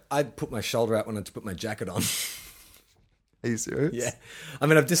other day. I put my shoulder out when I had to put my jacket on. Are you serious? Yeah. I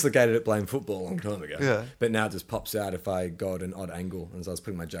mean, I've dislocated it playing football a long time ago. Yeah. But now it just pops out if I go at an odd angle. And as I was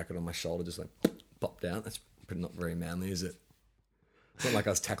putting my jacket on, my shoulder just like popped out. That's not very manly, is it? It's not like I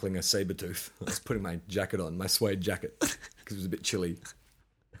was tackling a saber tooth. I was putting my jacket on, my suede jacket, because it was a bit chilly.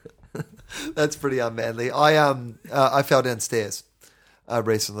 That's pretty unmanly. I fell downstairs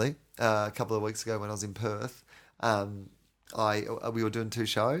recently, a couple of weeks ago when I was in Perth. We were doing 2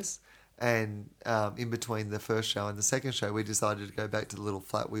 shows, and in between the first show and the second show, we decided to go back to the little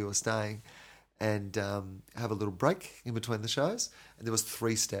flat we were staying and have a little break in between the shows. And there was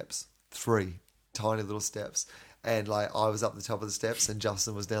 3 steps, 3 tiny little steps. And like I was up the top of the steps and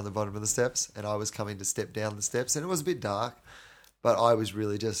Justin was down the bottom of the steps and I was coming to step down the steps, and it was a bit dark, but I was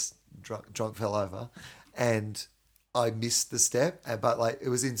really just drunk fell over, and I missed the step, but like it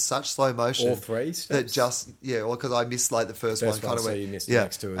was in such slow motion. All 3 steps? That because I missed like the first one, kind of so went. you missed the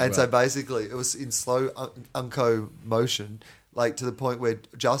next 2 as and well. so basically it was in slow unco motion, like to the point where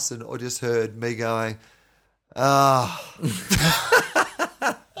Justin just heard me going,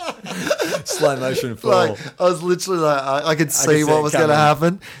 Slow motion fall. Like, I was literally like, I could see what was going to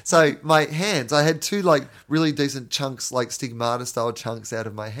happen. So my hands, I had 2 like really decent chunks, like stigmata style chunks out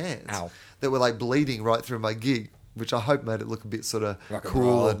of my hands. Ow. That were like bleeding right through my gig, which I hope made it look a bit sort of Rock and cool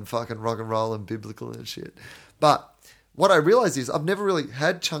roll. and fucking rock and roll and biblical and shit. But what I realized is I've never really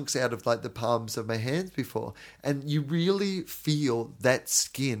had chunks out of like the palms of my hands before, and you really feel that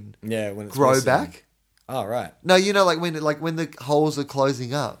skin When it's grow missing. back. Oh, right. No, like when the holes are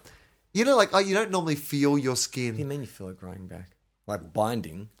closing up. You don't normally feel your skin. What do you mean you feel it growing back? Like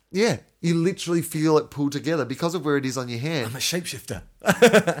binding? Yeah, you literally feel it pull together because of where it is on your hand. I'm a shapeshifter.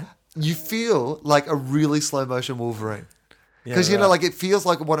 You feel like a really slow motion Wolverine. Yeah, Because, right. like it feels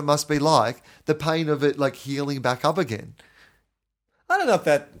like what it must be like, the pain of it like healing back up again. I don't know if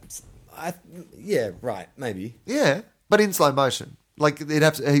that... yeah, right, maybe. Yeah, but in slow motion. Like it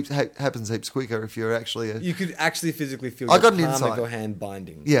happens heaps quicker if you're actually... You could actually physically feel I your got an palm insight. of your hand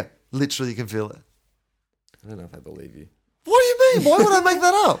binding. Yeah, literally you can feel it. I don't know if I believe you. What do you mean? Why would I make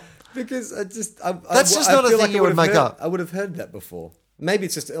that up? Because That's just not a feel thing I you would have make heard- up. I would have heard that before. Maybe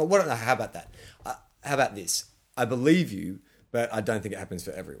it's just... How about that? How about this? I believe you, but I don't think it happens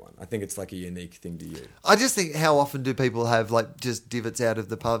for everyone. I think it's like a unique thing to you. I just think, how often do people have like just divots out of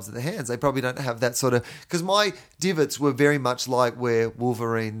the palms of their hands? They probably don't have that sort of, because my divots were very much like where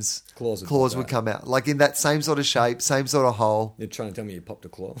Wolverine's claws would come out, like in that same sort of shape, same sort of hole. You're trying to tell me you popped a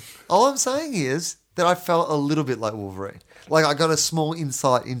claw? All I'm saying is that I felt a little bit like Wolverine. Like I got a small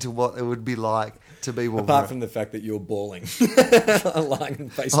insight into what it would be like to be Wolverine. Apart from the fact that you were bawling, lying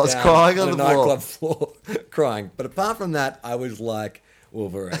face down. I was crying on a the nightclub floor, crying. But apart from that, I was like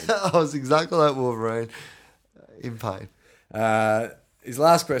Wolverine. I was exactly like Wolverine, in pain. His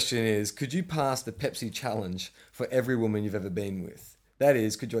last question is, could you pass the Pepsi challenge for every woman you've ever been with? That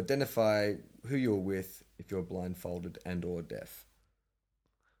is, could you identify who you're with if you're blindfolded and or deaf?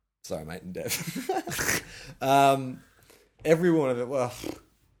 Sorry, mate, and deaf. Every one of it, well,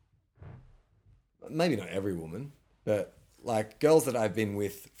 maybe not every woman, but like girls that I've been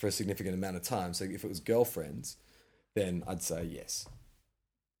with for a significant amount of time. So if it was girlfriends, then I'd say yes.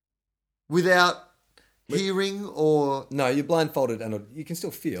 Without hearing or... No, you're blindfolded and you can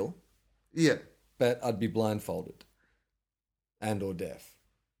still feel. Yeah. But I'd be blindfolded and or deaf.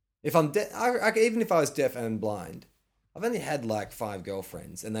 If I'm even if I was deaf and blind, I've only had like 5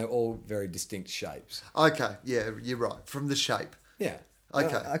 girlfriends and they're all very distinct shapes. Okay, yeah, you're right. From the shape. Yeah.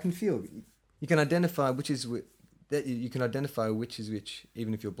 Okay. I can feel. You can identify which is which. You can identify which is which,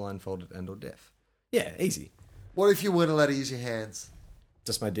 even if you're blindfolded and or deaf. Yeah, easy. What if you weren't allowed to use your hands?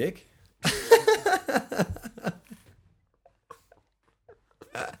 Just my dick.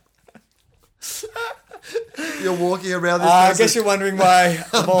 You're walking around this I person. guess you're wondering why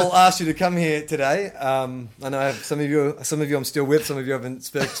I've all asked you to come here today. I know I have some of you I'm still with, some of you I haven't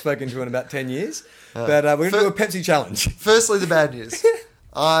spoken to in about 10 years. But we're going to do a Pepsi challenge. Firstly, the bad news.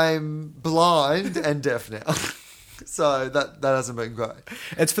 I'm blind and deaf now. So that hasn't been great.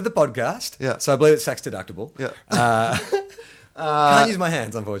 It's for the podcast. Yeah. So I believe it's tax deductible. Yeah. Can't use my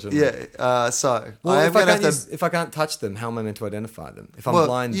hands, unfortunately. Yeah. Well, I am if I going to can't have to... if I can't touch them, how am I meant to identify them? If I'm Well,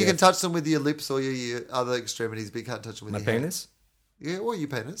 blind, you deaf, can touch them with your lips or your other extremities, but you can't touch them with my your penis hand. Yeah, or your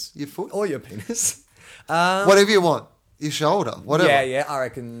penis, your foot. or your penis. Whatever you want. Your shoulder, whatever. Yeah. I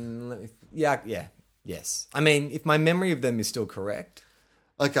reckon. Yes. I mean, if my memory of them is still correct.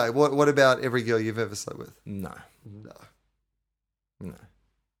 Okay, what about every girl you've ever slept with? No.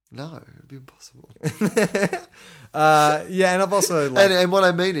 No, it'd be impossible. And I've also like, And what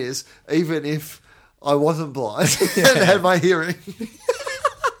I mean is, even if I wasn't blind and had my hearing,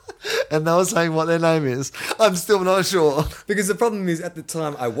 and they were saying what their name is, I'm still not sure. because the problem is at the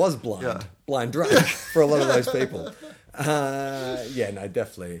time I was blind drunk for a lot of those people.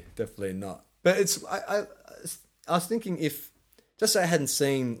 Definitely not. But it's I was thinking if just say I hadn't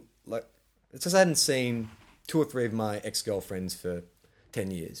seen 2 or 3 of my ex-girlfriends for 10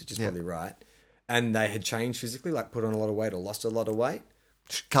 years, which is probably right, and they had changed physically, like put on a lot of weight or lost a lot of weight.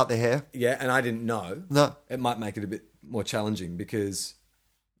 Cut their hair. Yeah, and I didn't know. No. It might make it a bit more challenging because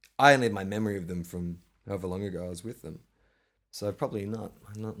I only had my memory of them from however long ago I was with them. So probably not.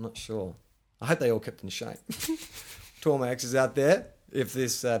 I'm not sure. I hope they all kept in shape. To all my exes out there, if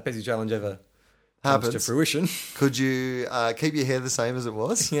this Pepsi challenge ever comes to fruition, could you keep your hair the same as it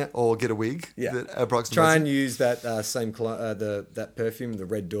was? Yeah. Or get a wig? Yeah. That approximates try it? and use that same that perfume, the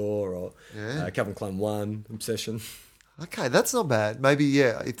Red Door or Calvin Klein 1 Obsession. Okay, that's not bad. Maybe,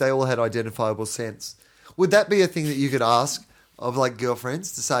 if they all had identifiable scents. Would that be a thing that you could ask of, like,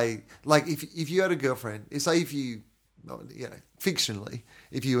 girlfriends to say, like, if you had a girlfriend, fictionally,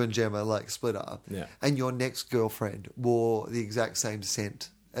 if you and Gemma, like, split up, and your next girlfriend wore the exact same scent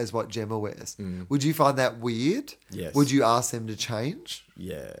as what Gemma wears, would you find that weird? Yes. Would you ask them to change?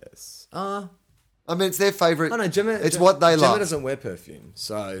 Yes. I mean, it's their favourite. Oh, no, Gemma. It's what they Gemma like. doesn't wear perfume,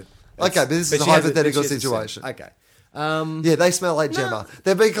 so. Okay, but this is a she has hypothetical she has a scent. situation. Okay. Yeah, they smell like Gemma.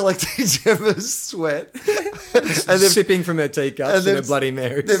 They've been collecting Gemma's sweat. And sipping from her teacups and her Bloody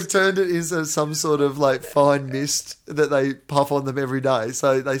Marys. They've turned it into some sort of like fine mist that they puff on them every day.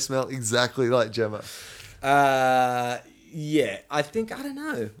 So they smell exactly like Gemma. Yeah, I don't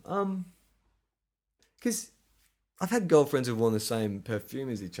know. Because I've had girlfriends who've worn the same perfume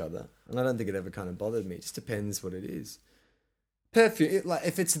as each other, and I don't think it ever kind of bothered me. It just depends what it is. Perfume, like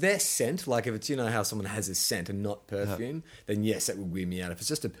if it's their scent, like if it's how someone has a scent and not perfume, then yes, that would weird me out. If it's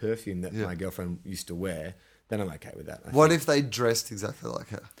just a perfume that my girlfriend used to wear, then I'm okay with that. What if they dressed exactly like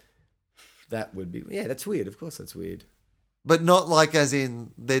her? That would be that's weird. Of course, that's weird. But not like as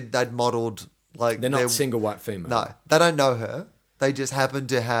in they'd modelled like they're not single white female. No, they don't know her. They just happen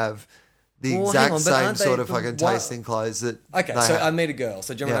to have the exact same sort of fucking taste in clothes that. Okay, they so have. I meet a girl.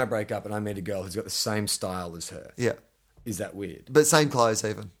 So Gemma and I break up, and I meet a girl who's got the same style as her. Yeah. Is that weird? But same clothes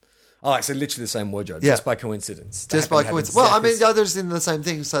even. Oh, so literally the same wardrobe, Yeah. just by coincidence. They Just by happen to have coincidence. Well, I mean, exactly- the others in the same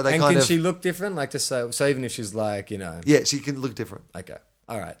thing, so they and kind can of... she look different? Like, just so even if she's like, Yeah, she can look different. okay,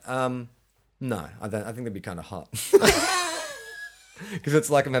 all right. No, I don't. I think that'd be kind of hot because it's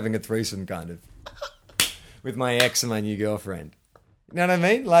like I'm having a threesome kind of with my ex and my new girlfriend. You know what I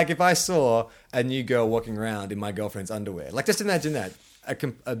mean? Like if I saw a new girl walking around in my girlfriend's underwear, like just imagine that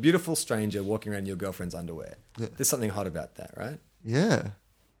a beautiful stranger walking around in your girlfriend's underwear. Yeah. There's something hot about that, right? Yeah.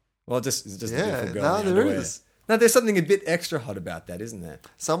 Well, it's just a Yeah, beautiful girl no, in the there underwear. is. No, there's something a bit extra hot about that, isn't there?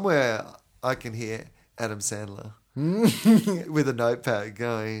 Somewhere I can hear Adam Sandler with a notepad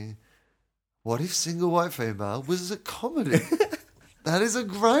going, what if Single White Female was a comedy? That is a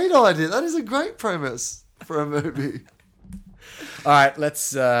great idea. That is a great premise for a movie. All right,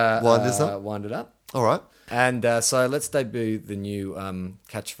 let's Wind this up? Wind it up. All right. And so let's debut the new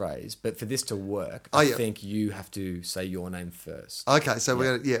catchphrase. But for this to work, I think you have to say your name first. Okay, so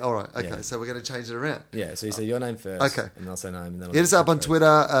we're going to... all right. Okay, Yeah. so we're going to change it around. Yeah, so you say your name first. Okay. And I'll say name. And then I'll Hit us say up on catchphrase. Twitter.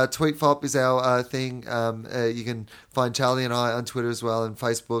 TweetFop is our thing. You can find Charlie and I on Twitter as well, and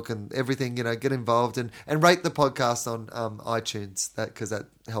Facebook and everything. Get involved and rate the podcast on iTunes, because that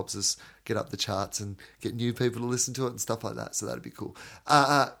helps us get up the charts and get new people to listen to it and stuff like that. So that'd be cool.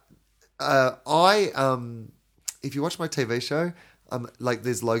 If you watch my TV show,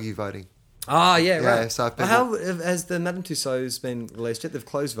 there's Logie voting. Oh, yeah, Yeah, right. so if people- How has the Madame Tussauds been released yet? They've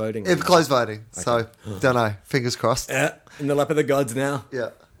closed voting. If closed voting, so don't know. Fingers crossed. Yeah, in the lap of the gods now. Yeah,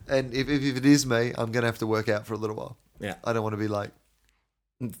 and if it is me, I'm gonna have to work out for a little while. Yeah. I don't want to be like,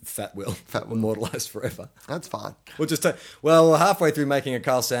 Fat Will. Fat Will. Immortalised forever. that's fine. We'll just we're halfway through making a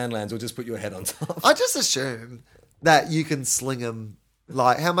Carl Sandlands. We'll just put your head on top. I just assume that you can sling them.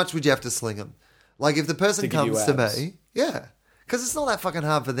 Like, how much would you have to sling them? Like, if the person To give you comes to abs. me, yeah, because it's not that fucking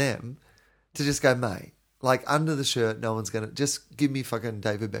hard for them to just go, mate. Like, under the shirt, no one's gonna just give me fucking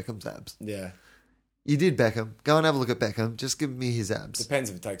David Beckham's abs. Yeah. You did Beckham. Go and have a look at Beckham. Just give me his abs. Depends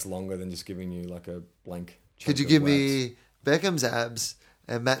if it takes longer than just giving you like a blank. Could you give me Beckham's abs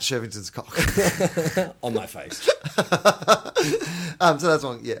and Matt Shervington's cock? on my face? So that's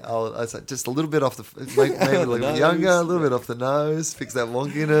one. Yeah, I'll say just a little bit off the, maybe a little bit younger, a little bit off the nose, fix that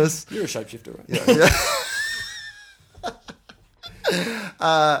wonkiness. You're a shapeshifter, right? Yeah.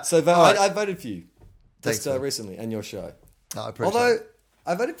 I voted for you Thanks, just man. recently and your show. No, I appreciate Although it.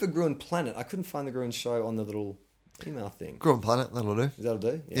 I voted for Gruen Planet, I couldn't find the Gruen show on the little email thing. Gruen Planet, that'll do. That'll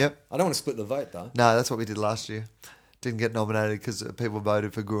do. Yeah. Yep. I don't want to split the vote though. No, that's what we did last year. Didn't get nominated because people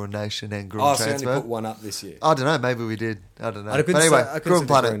voted for Gruen Nation and Gruen Oh, so you only Transfer. put one up this year. I don't know. Maybe we did. I don't know. I But couldn't anyway, say- I couldn't Gruen say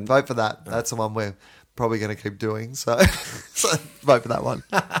Planet. Gruen- Vote for that. That's the one we're probably going to keep doing. So, vote for that one.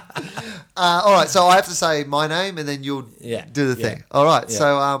 All right. So I have to say my name, and then you'll do the yeah. thing. All right. Yeah.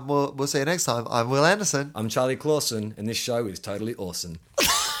 So we'll see you next time. I'm Wil Anderson. I'm Charlie Clausen, and this show is totally awesome.